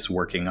scientists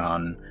working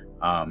on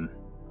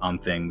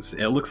things.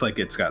 It looks like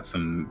it's got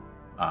some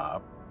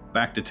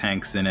Bacta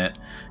tanks in it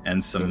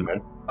and some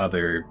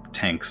other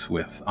tanks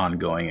with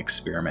ongoing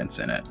experiments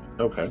in it.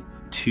 Okay.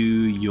 To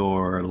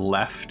your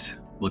left,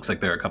 looks like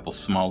there are a couple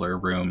smaller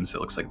rooms. It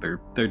looks like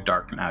they're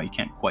dark now. You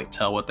can't quite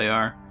tell what they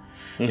are.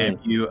 Mm-hmm. And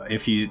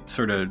if you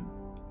sort of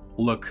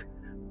look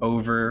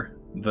over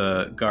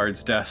the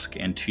guard's desk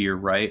and to your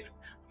right,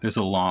 there's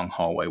a long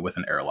hallway with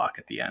an airlock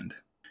at the end.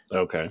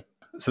 Okay.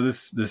 So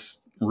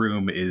this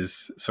room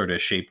is sort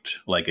of shaped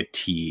like a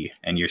T,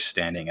 and you're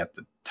standing at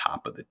the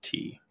top of the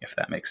T, if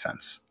that makes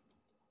sense.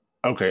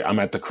 Okay, I'm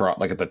at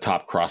the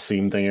top cross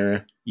seam thing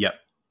area. Yep.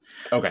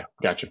 Okay,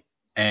 gotcha.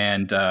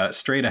 And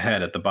straight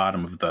ahead at the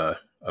bottom of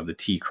the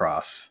T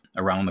cross,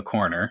 around the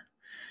corner,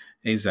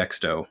 a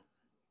Zexto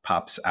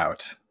pops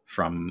out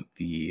from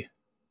the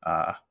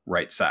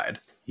right side.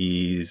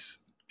 He's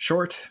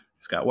short.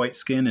 He's got white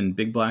skin and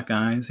big black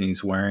eyes, and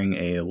he's wearing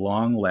a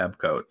long lab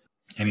coat,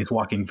 and he's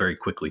walking very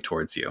quickly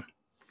towards you.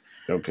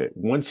 Okay.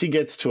 Once he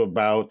gets to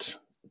about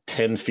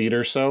 10 feet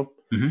or so,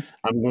 mm-hmm.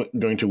 I'm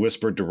going to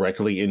whisper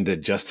directly into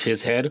just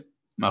his head.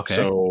 Okay.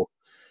 So,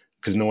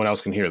 because no one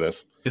else can hear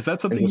this. Is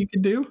that something you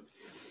can do?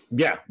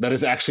 Yeah, that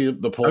is actually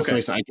the pulse.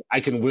 Okay. I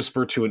can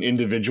whisper to an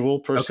individual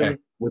person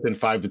within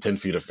 5 to 10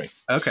 feet of me.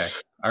 Okay.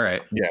 All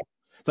right. Yeah.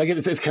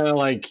 It's kind of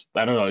like,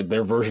 I don't know,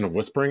 their version of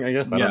whispering, I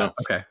guess. I don't know.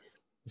 Okay.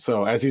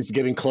 So as he's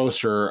getting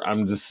closer,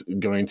 I'm just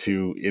going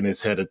to, in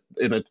his head,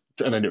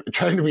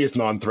 trying to be as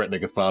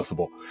non-threatening as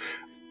possible.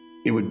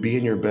 It would be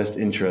in your best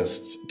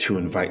interest to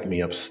invite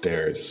me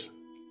upstairs.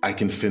 I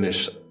can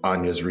finish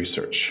Anya's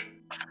research.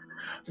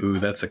 Ooh,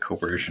 that's a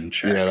coercion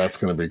check. Yeah, that's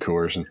going to be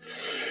coercion.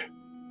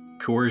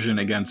 Coercion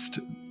against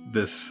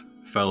this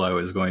fellow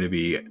is going to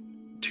be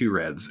 2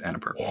 reds and a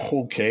purple.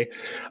 Okay.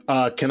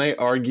 Can I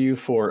argue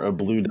for a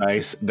blue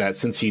dice that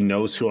since he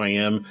knows who I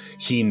am,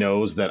 he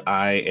knows that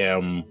I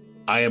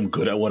am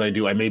good at what I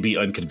do. I may be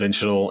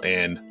unconventional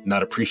and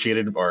not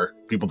appreciated, or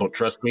people don't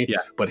trust me,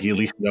 but he at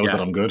least knows that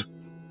I'm good.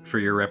 For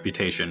your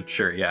reputation,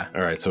 sure, yeah. All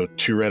right, so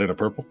 2 red and a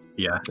purple?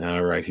 Yeah.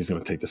 All right, he's going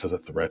to take this as a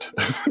threat.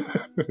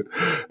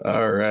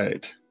 All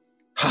right.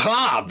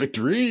 Ha-ha!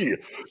 Victory!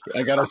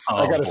 I got a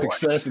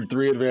success and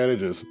 3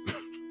 advantages.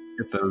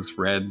 Get those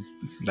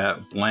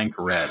that blank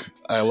red.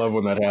 I love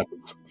when that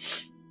happens.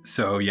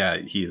 So yeah,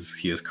 he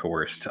is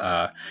coerced.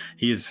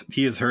 He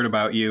has heard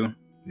about you.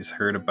 He's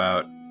heard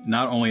about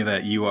not only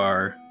that you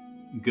are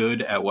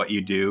good at what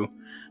you do,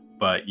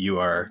 but you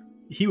are,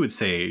 he would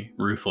say,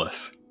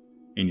 ruthless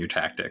in your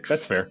tactics.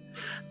 That's fair.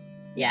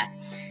 Yeah.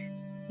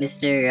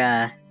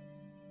 Mr.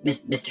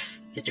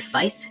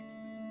 Fife?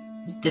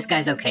 This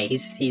guy's okay.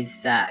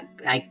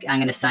 I'm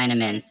gonna sign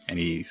him in. And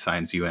he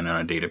signs you in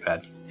on a data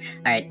pad.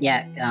 All right,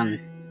 yeah.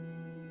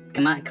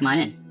 Come on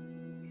in.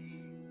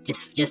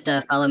 Just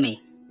follow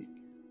me.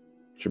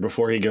 Sure.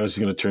 Before he goes,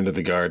 he's going to turn to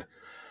the guard.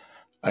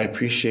 I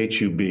appreciate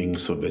you being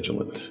so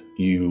vigilant.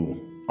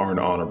 You are an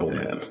honorable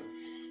man.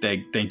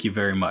 Thank you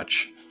very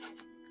much.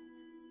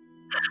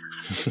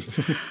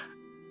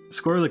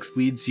 Skorlix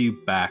leads you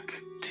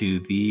back to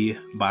the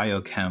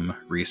biochem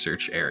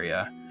research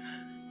area.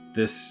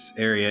 This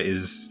area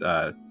is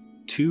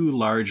 2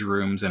 large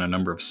rooms and a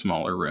number of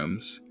smaller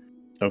rooms.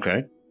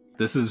 Okay.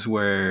 This is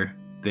where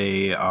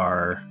they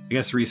are, I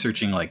guess,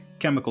 researching like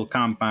chemical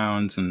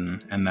compounds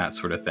and that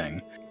sort of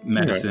thing.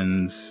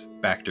 Medicines,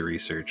 back to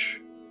research.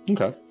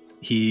 Okay.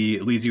 He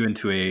leads you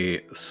into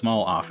a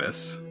small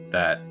office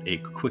that a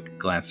quick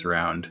glance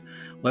around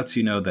lets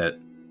you know that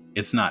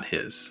it's not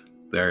his.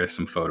 There are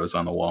some photos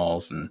on the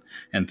walls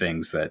and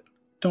things that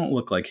don't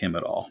look like him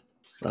at all.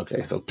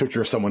 Okay, so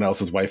picture of someone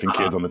else's wife and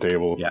kids on the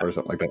table or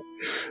something like that.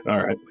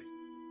 All right.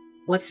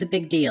 What's the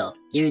big deal?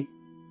 You're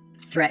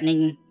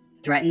threatening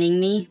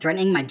me?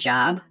 Threatening my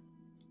job?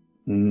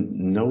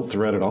 No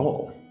threat at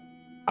all.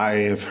 I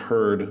have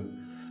heard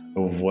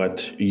of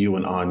what you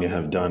and Anya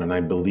have done, and I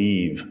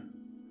believe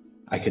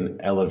I can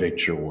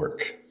elevate your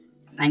work.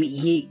 I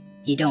mean,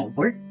 you don't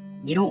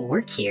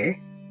work here.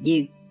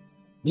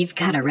 You've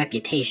got a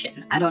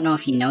reputation. I don't know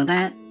if you know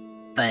that,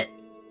 but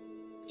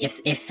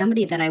if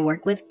somebody that I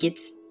work with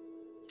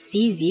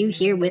sees you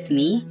here with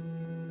me,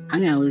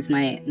 I'm gonna lose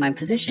my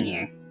position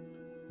here.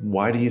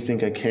 Why do you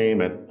think I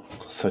came at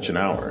such an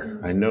hour?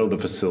 I know the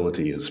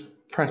facility is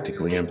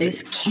practically empty.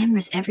 There's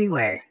cameras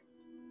everywhere.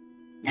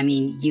 I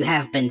mean, you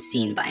have been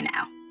seen by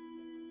now.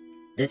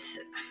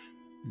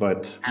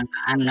 But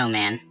I'm no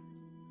man.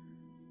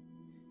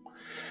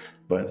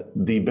 But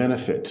the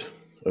benefit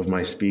of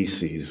my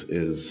species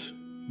is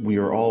we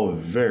are all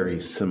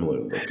very similar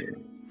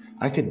looking.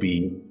 I could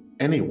be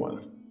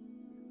anyone.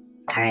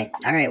 All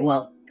right.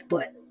 Well,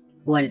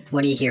 what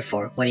are you here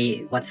for?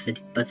 What's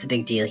the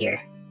big deal here?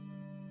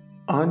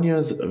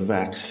 Anya's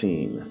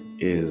vaccine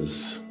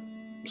is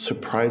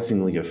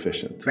surprisingly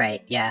efficient.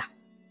 Right. Yeah.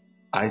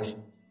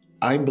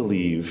 I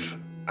believe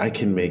I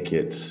can make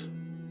it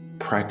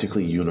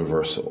practically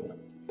universal,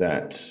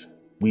 that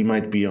we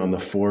might be on the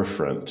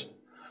forefront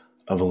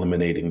of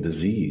eliminating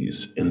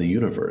disease in the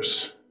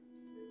universe.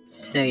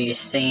 So you're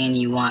saying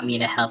you want me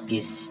to help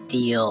you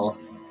steal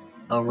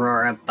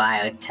Aurora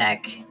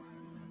Biotech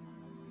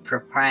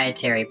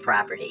proprietary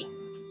property?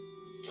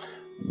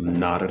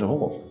 Not at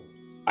all.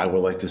 I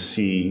would like to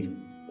see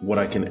what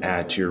I can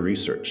add to your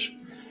research.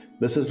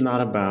 This is not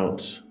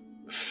about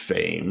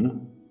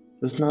fame.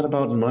 This is not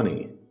about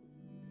money.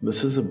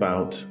 This is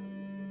about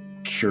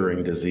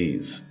curing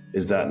disease.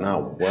 Is that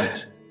not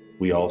what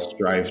we all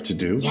strive to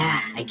do?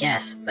 Yeah, I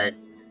guess, but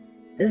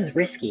this is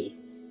risky.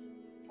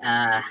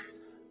 I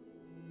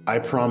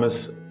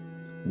promise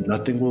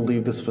nothing will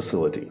leave this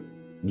facility.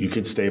 You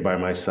could stay by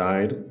my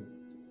side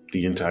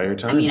the entire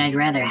time. I mean, I'd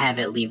rather have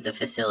it leave the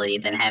facility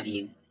than have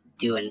you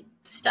doing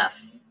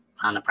stuff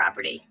on the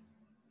property.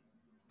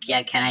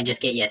 Yeah, can I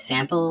just get you a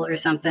sample or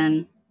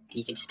something?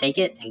 You can just take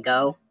it and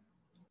go?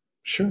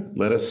 Sure.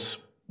 Let us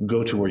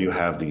go to where you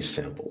have these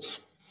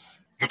samples.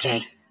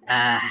 Okay.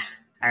 All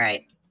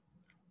right.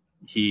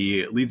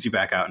 He leads you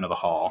back out into the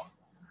hall.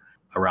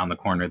 Around the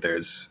corner,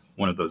 there's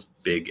one of those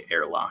big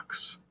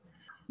airlocks.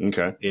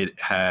 Okay.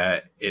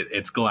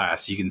 It's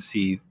glass. You can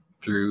see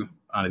through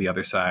onto the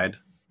other side.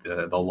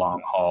 The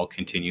long hall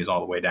continues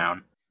all the way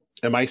down.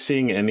 Am I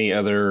seeing any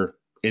other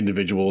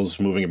individuals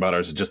moving about, or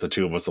is it just the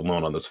two of us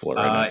alone on this floor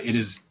right now? It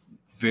is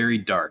very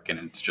dark, and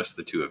it's just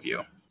the two of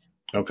you.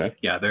 Okay.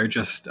 Yeah, there are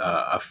just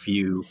a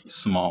few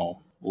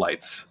small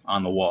lights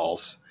on the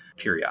walls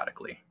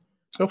periodically.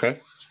 Okay.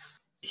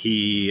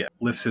 He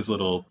lifts his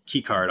little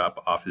key card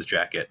up off his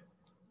jacket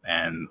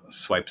and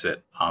swipes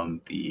it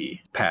on the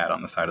pad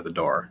on the side of the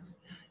door.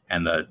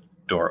 And the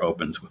door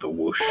opens with a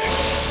whoosh.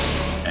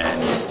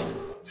 And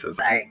says,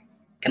 All right,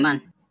 come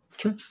on.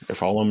 Sure. I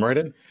follow him right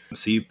in.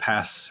 So you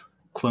pass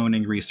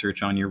cloning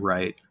research on your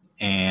right,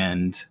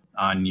 and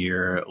on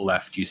your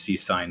left you see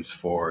signs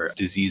for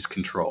disease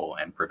control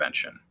and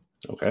prevention.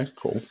 Okay,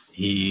 cool.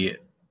 He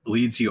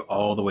leads you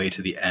all the way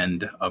to the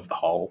end of the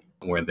hall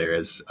where there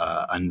is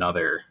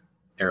another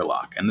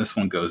airlock, and this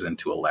one goes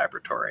into a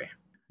laboratory.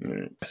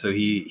 Right. So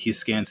he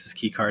scans his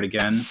key card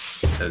again. It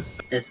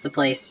says, This is the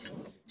place.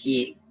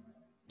 You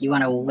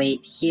want to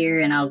wait here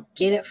and I'll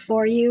get it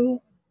for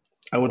you?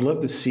 I would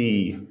love to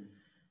see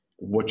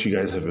what you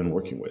guys have been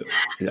working with.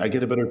 I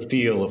get a better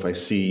feel if I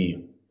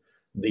see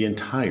the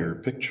entire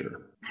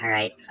picture. All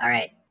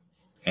right.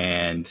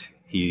 and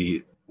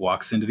he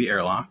walks into the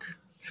airlock.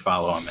 You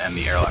follow him, and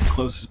the airlock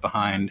closes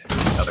behind,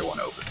 and the other one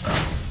opens up.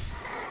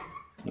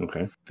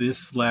 Okay.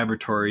 This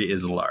laboratory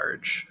is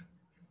large.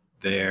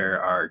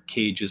 There are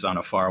cages on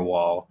a far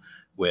wall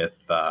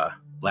with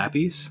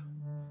lappies.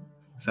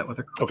 Is that what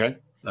they're called? Okay.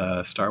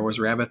 Star Wars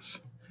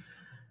rabbits.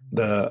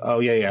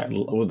 Are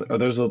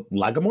those the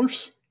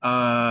lagomorphs?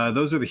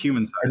 Those are the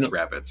human-sized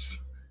rabbits.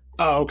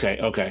 Oh,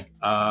 okay.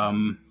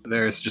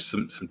 There's just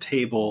some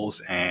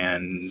tables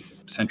and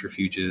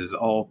centrifuges,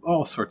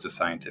 all sorts of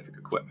scientific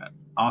equipment.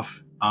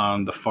 Off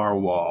on the far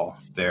wall,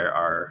 there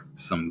are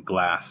some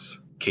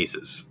glass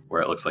cases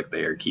where it looks like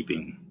they are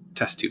keeping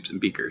test tubes and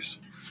beakers.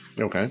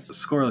 Okay.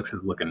 Scorlix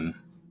is looking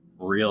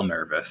real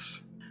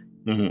nervous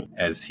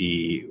as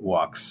he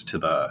walks to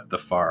the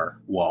far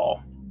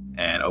wall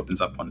and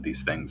opens up one of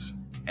these things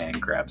and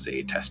grabs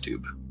a test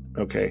tube.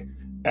 Okay.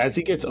 As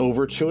he gets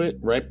over to it,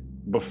 right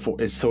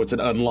before, so it's an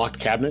unlocked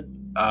cabinet?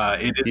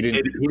 He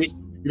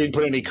didn't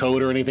put any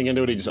code or anything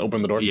into it, he just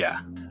opened the door? Yeah.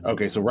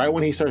 Okay, so right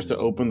when he starts to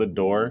open the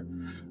door,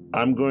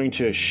 I'm going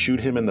to shoot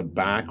him in the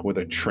back with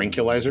a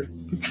tranquilizer.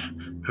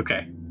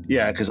 Okay.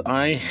 Yeah, because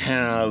I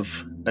have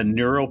a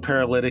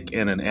neuroparalytic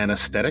and an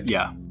anesthetic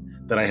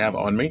that I have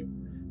on me.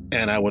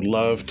 And I would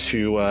love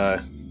to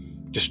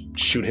just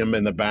shoot him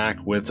in the back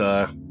with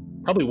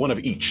probably one of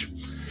each,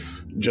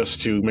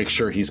 just to make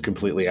sure he's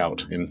completely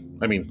out. And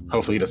I mean,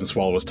 hopefully he doesn't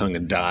swallow his tongue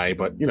and die,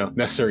 but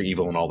necessary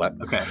evil and all that.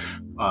 Okay.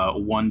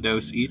 1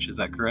 dose each, is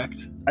that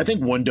correct? I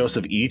think 1 dose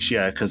of each,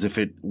 because if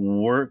it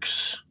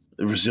works,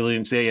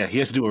 resilience, he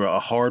has to do a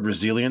hard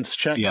resilience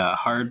check. Yeah,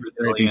 hard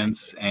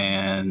resilience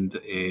and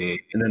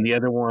then the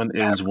other one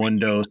is average. 1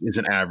 dose is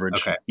an average.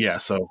 Okay. Yeah,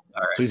 so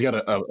right. So he's got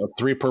a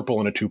 3 purple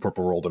and a 2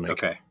 purple roll to make.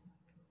 Okay.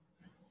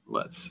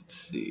 Let's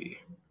see.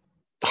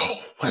 Oh,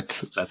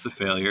 what? That's a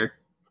failure.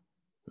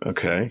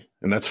 Okay,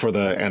 and that's for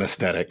the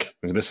anesthetic.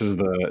 This is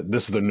the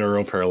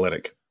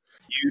neuroparalytic.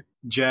 You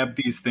jab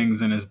these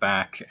things in his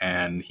back,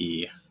 and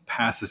he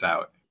passes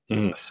out,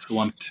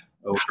 slumped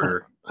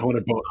over. I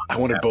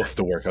wanted both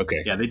to work.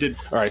 Okay. Yeah, they did.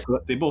 All right, so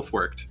they both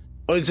worked.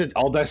 Oh, is it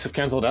all dice have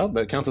canceled out?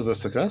 That counts as a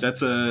success?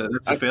 That's a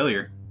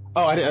failure.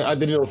 Oh, I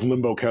didn't know if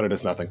limbo counted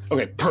as nothing.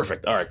 Okay,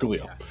 perfect. All right,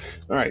 coolio. Yeah.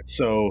 All right,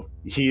 so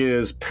he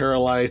is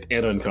paralyzed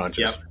and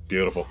unconscious. Yep.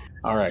 Beautiful.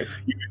 All right.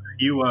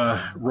 You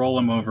roll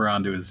him over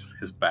onto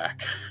his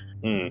back.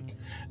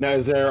 Now,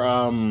 is there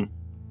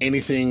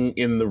anything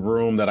in the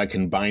room that I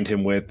can bind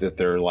him with? If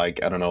they're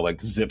like, I don't know,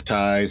 like zip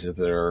ties? Is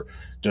there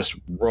just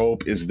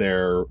rope? Is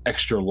there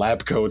extra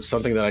lab coats?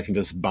 Something that I can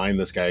just bind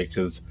this guy?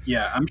 Because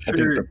I'm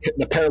sure I think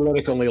the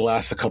paralytic only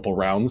lasts a couple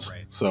rounds.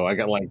 Right. So I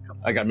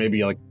got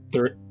maybe like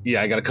 30.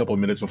 Yeah, I got a couple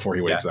of minutes before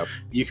he wakes up.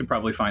 You can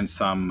probably find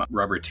some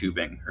rubber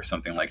tubing or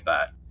something like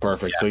that.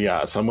 Perfect.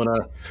 So so I'm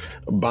gonna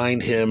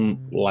bind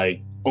him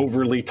like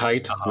overly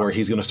tight, where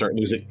he's gonna start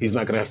losing. He's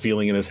not gonna have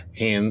feeling in his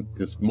hand,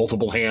 his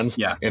multiple hands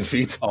and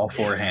feet. All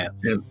 4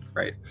 hands. And,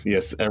 right.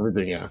 Yes,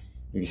 everything. Yeah.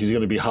 He's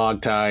gonna be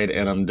hogtied,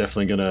 and I'm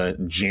definitely gonna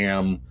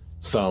jam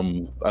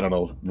some, I don't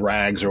know,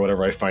 rags or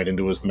whatever I find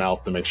into his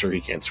mouth to make sure he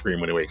can't scream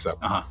when he wakes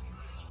up.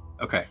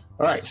 Okay.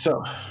 All right.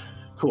 So.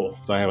 Cool.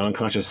 So I have an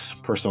unconscious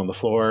person on the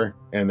floor,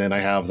 and then I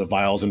have the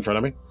vials in front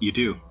of me. You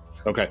do.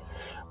 Okay.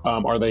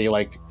 Are they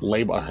like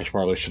labeled? I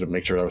probably should have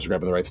made sure I was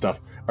grabbing the right stuff.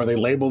 Are they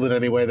labeled in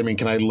any way? I mean,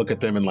 can I look at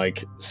them and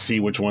like see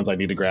which ones I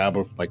need to grab?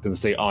 Or like, does it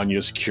say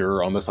Anya's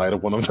Cure on the side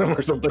of one of them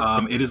or something?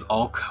 It is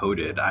all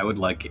coded. I would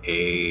like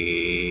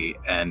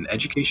an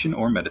education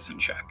or medicine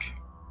check.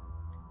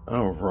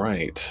 All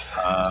right.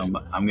 I'm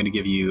going to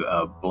give you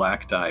a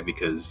black die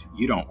because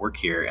you don't work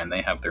here, and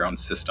they have their own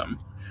system.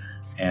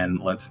 And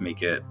let's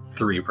make it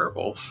 3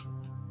 purples.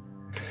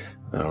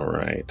 All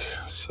right.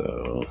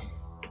 So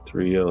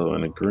 3 yellow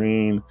and a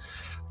green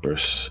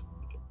versus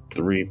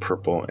 3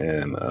 purple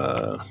and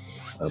a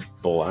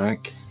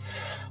black.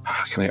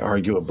 Can I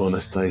argue a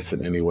bonus dice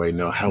in any way?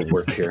 No, how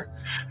work here?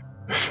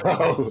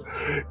 So,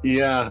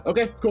 yeah.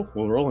 Okay, cool.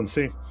 We'll roll and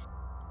see.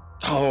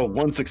 Oh,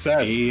 1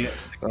 success. A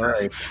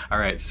success. All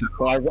right. So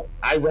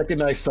I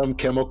recognize some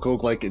chemical,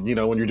 like, when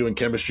you're doing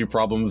chemistry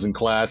problems in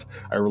class,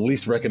 I at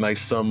least recognize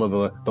some of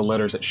the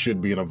letters that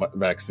should be in a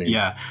vaccine.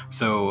 Yeah.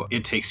 So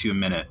it takes you a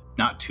minute,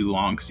 not too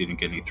long because you didn't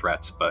get any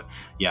threats, but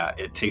yeah,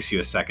 it takes you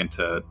a second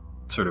to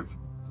sort of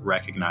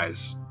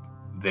recognize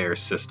their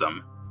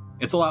system.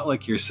 It's a lot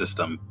like your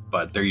system,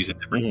 but they're using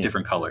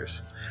different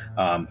colors.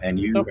 And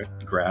you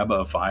grab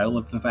a vial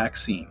of the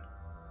vaccine.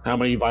 How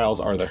many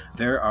vials are there?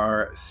 There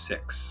are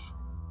 6.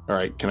 All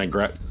right. Can I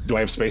grab? Do I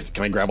have space?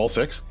 Can I grab all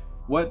 6?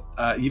 What?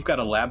 You've got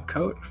a lab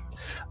coat?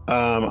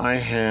 I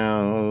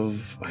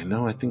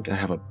think I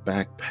have a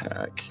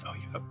backpack. Oh,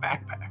 you have a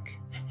backpack.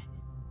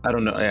 I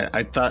don't know.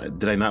 I thought,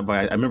 did I not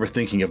buy? I remember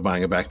thinking of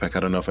buying a backpack. I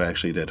don't know if I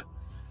actually did.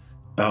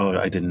 Oh,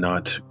 I did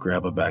not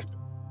grab a back.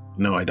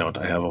 No, I don't.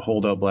 I have a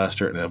holdout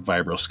blaster and a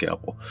vibro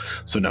scalpel.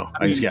 So no,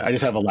 I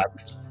just have a lab.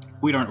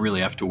 We don't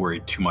really have to worry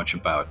too much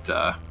about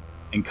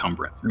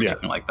encumbrance or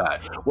anything like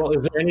that. Well,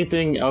 is there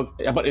anything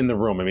about in the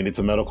room? I mean, it's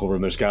a medical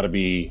room. There's got to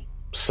be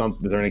is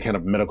there any kind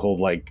of medical,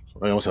 like, I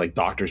don't want to say like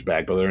doctor's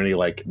bag, but are there any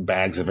like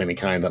bags of any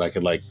kind that I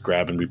could like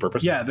grab and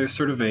repurpose? Yeah, there's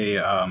sort of a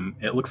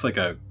it looks like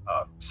a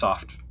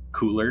soft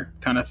cooler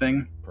kind of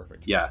thing.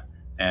 Perfect. Yeah,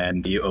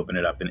 and you open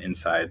it up, and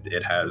inside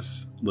it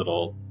has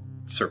little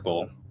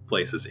circle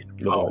places in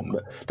foam.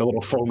 The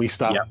little foamy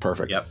stuff. Yep.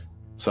 Perfect. Yep.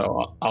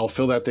 So I'll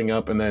fill that thing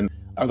up, and then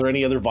are there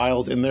any other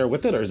vials in there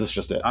with it, or is this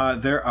just it?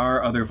 There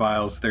are other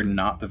vials. They're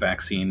not the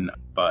vaccine,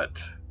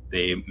 but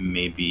they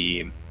may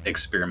be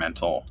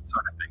experimental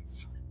sort of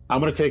things.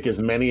 I'm going to take as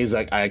many as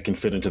I can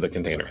fit into the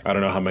container. I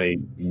don't know how many.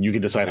 You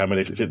can decide how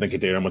many fit in the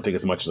container. I'm going to take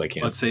as much as I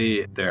can. Let's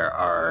say there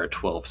are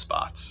 12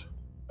 spots.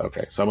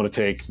 Okay, so I'm going to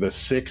take the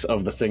 6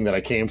 of the thing that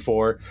I came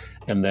for,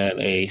 and then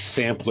a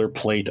sampler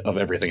plate of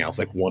everything else,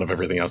 like one of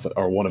everything else,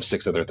 or one of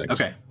 6 other things.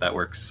 Okay, that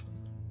works.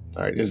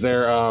 All right. Is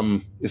there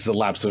is the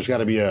lab? So there's got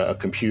to be a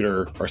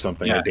computer or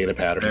something, a data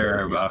pad. Or there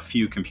are a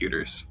few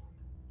computers.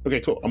 Okay,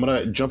 cool. I'm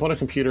gonna jump on a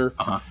computer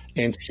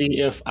and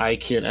see if I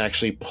can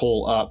actually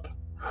pull up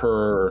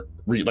her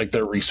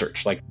their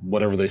research, like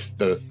whatever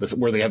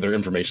where they have their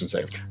information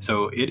saved.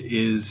 So it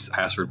is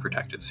password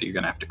protected, so you're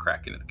gonna have to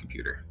crack into the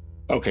computer.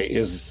 Okay,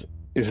 is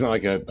not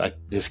like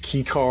his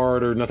key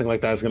card or nothing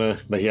like that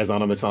that he has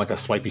on him. It's not like a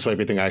swipey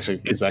thing.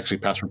 It's actually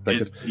password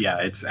protected.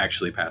 It's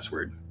actually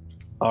password.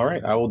 All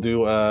right, I will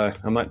do.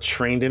 I'm not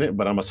trained in it,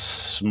 but I'm a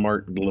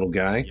smart little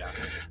guy,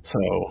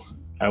 so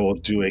I will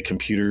do a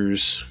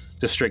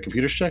just straight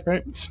computers check,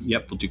 right?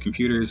 Yep, we'll do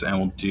computers, and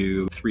we'll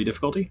do 3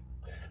 difficulty.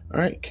 All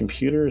right,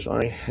 computers.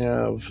 I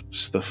have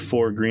just the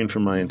 4 green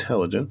for my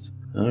intelligence.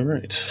 All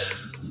right.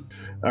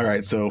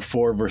 So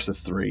 4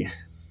 versus 3.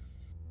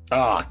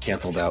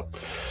 Canceled out.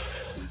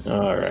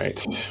 All right.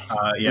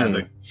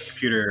 The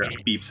computer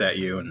beeps at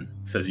you and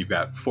says you've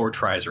got 4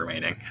 tries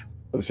remaining.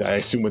 I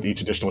assume with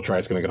each additional try,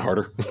 it's going to get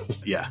harder.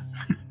 Yeah.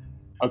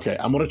 Okay,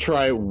 I'm going to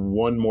try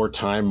one more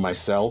time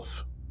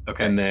myself.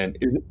 Okay. And then,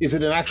 is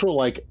it an actual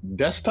like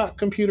desktop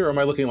computer, or am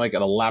I looking like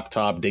at a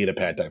laptop data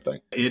pad type thing?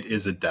 It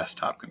is a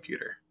desktop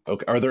computer.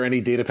 Okay. Are there any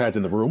data pads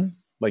in the room,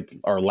 like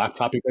our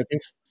laptop type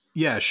things?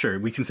 Yeah, sure.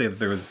 We can say that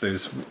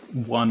there's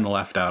one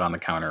left out on the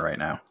counter right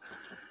now.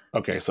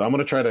 Okay, so I'm going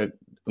to try to at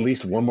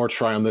least one more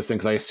try on this thing,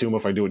 because I assume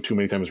if I do it too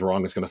many times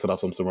wrong, it's going to set off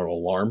some sort of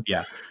alarm.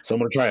 Yeah. So I'm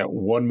going to try it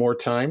one more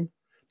time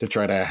to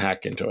try to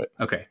hack into it.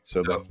 Okay.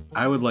 So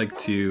I would like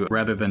to,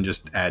 rather than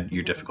just add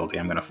your difficulty,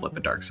 I'm going to flip a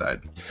dark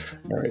side.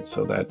 All right.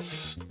 So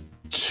that's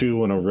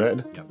 2 and a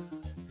red. Yep.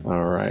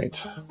 All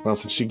right. Well,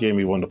 since she gave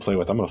me 1 to play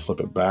with, I'm going to flip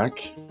it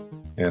back,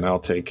 and I'll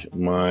take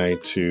my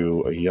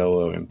 2, a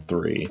yellow, and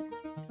 3.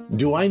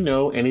 Do I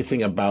know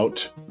anything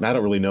about? I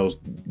don't really know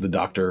the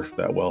doctor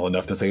that well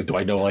enough to say, do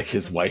I know like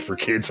his wife or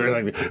kids or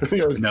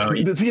anything? No.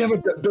 Does he have a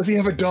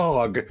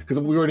dog?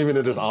 Because we weren't even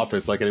in his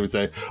office. Like, I would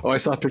say, I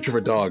saw a picture of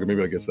a dog, and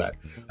maybe I guess that.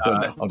 So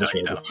no, I'll just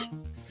roll this.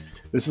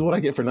 This is what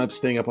I get for not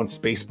staying up on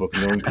Facebook,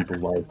 knowing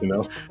people's lives.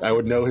 I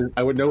would know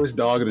his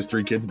dog and his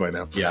 3 kids by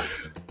now. Yeah.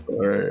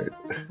 All right.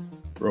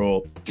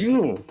 Roll.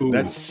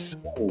 That's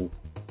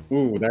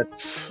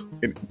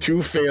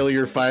 2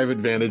 failure, 5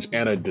 advantage,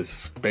 and a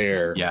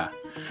despair. Yeah.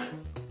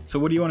 So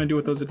what do you want to do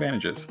with those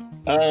advantages?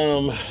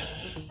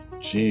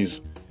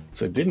 Geez.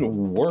 So it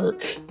didn't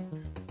work.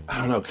 I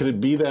don't know. Could it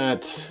be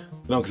that?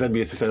 No, because that'd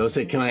be a success. Let's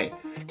say, can I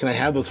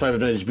have those 5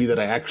 advantages be that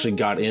I actually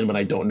got in, but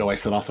I don't know I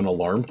set off an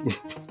alarm?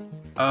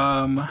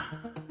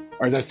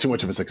 Or that's too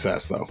much of a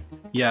success, though.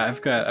 Yeah,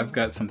 I've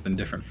got something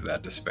different for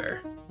that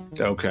despair.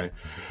 Okay.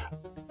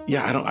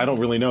 Yeah, I don't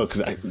really know,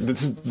 because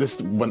this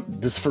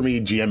for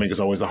me, GMing is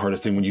always the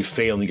hardest thing when you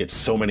fail and you get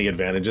so many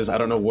advantages. I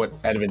don't know what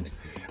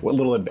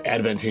little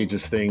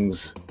advantageous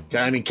things.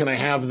 I mean, can I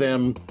have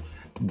them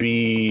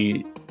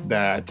be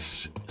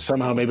that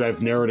somehow maybe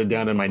I've narrowed it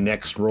down in my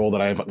next roll that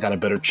I've got a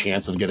better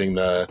chance of getting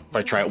if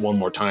I try it one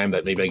more time,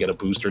 that maybe I get a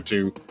boost or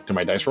 2 to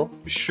my dice roll?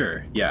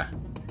 Sure. Yeah.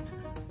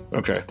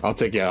 Okay, I'll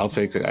take a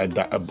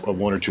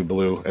 1 or 2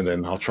 blue, and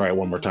then I'll try it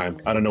one more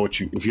time. I don't know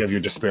if you have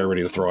your despair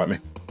ready to throw at me,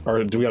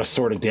 or do we got a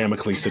sort of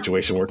Damocles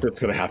situation where it's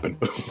going to happen?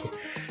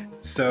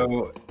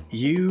 So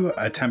you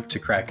attempt to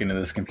crack into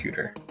this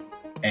computer,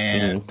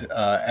 and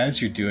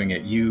as you're doing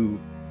it, you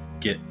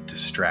get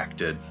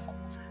distracted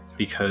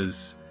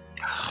because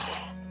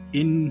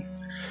in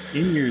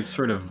your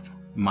sort of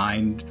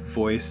mind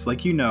voice,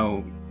 like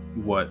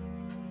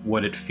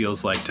what it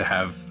feels like to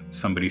have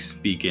somebody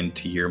speak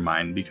into your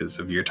mind because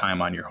of your time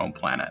on your home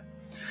planet.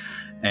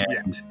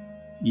 And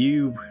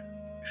you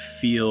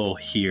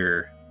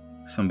hear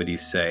somebody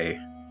say,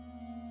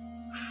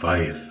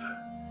 "Faith."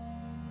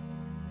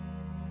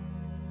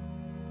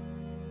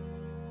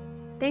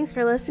 Thanks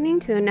for listening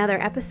to another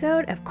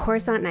episode of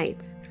Coruscant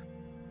Nights.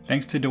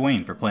 Thanks to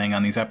Dwayne for playing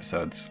on these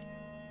episodes.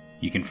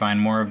 You can find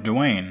more of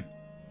Dwayne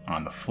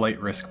on the Flight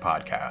Risk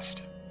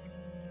podcast.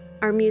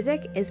 Our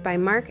music is by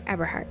Mark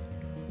Eberhardt.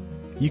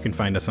 You can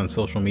find us on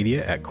social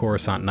media at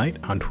Coruscant Night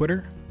on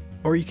Twitter,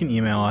 or you can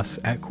email us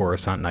at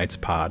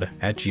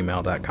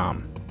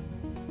coruscantnightspod@gmail.com.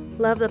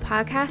 Love the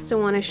podcast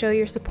and want to show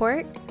your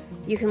support?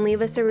 You can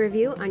leave us a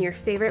review on your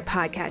favorite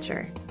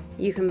podcatcher.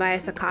 You can buy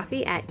us a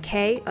coffee at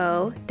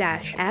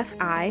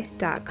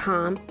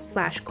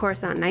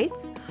ko-fi.com/Coruscant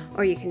Nights,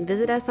 or you can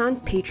visit us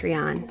on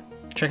Patreon.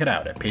 Check it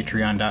out at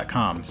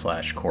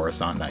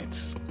patreon.com/Coruscant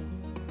Nights.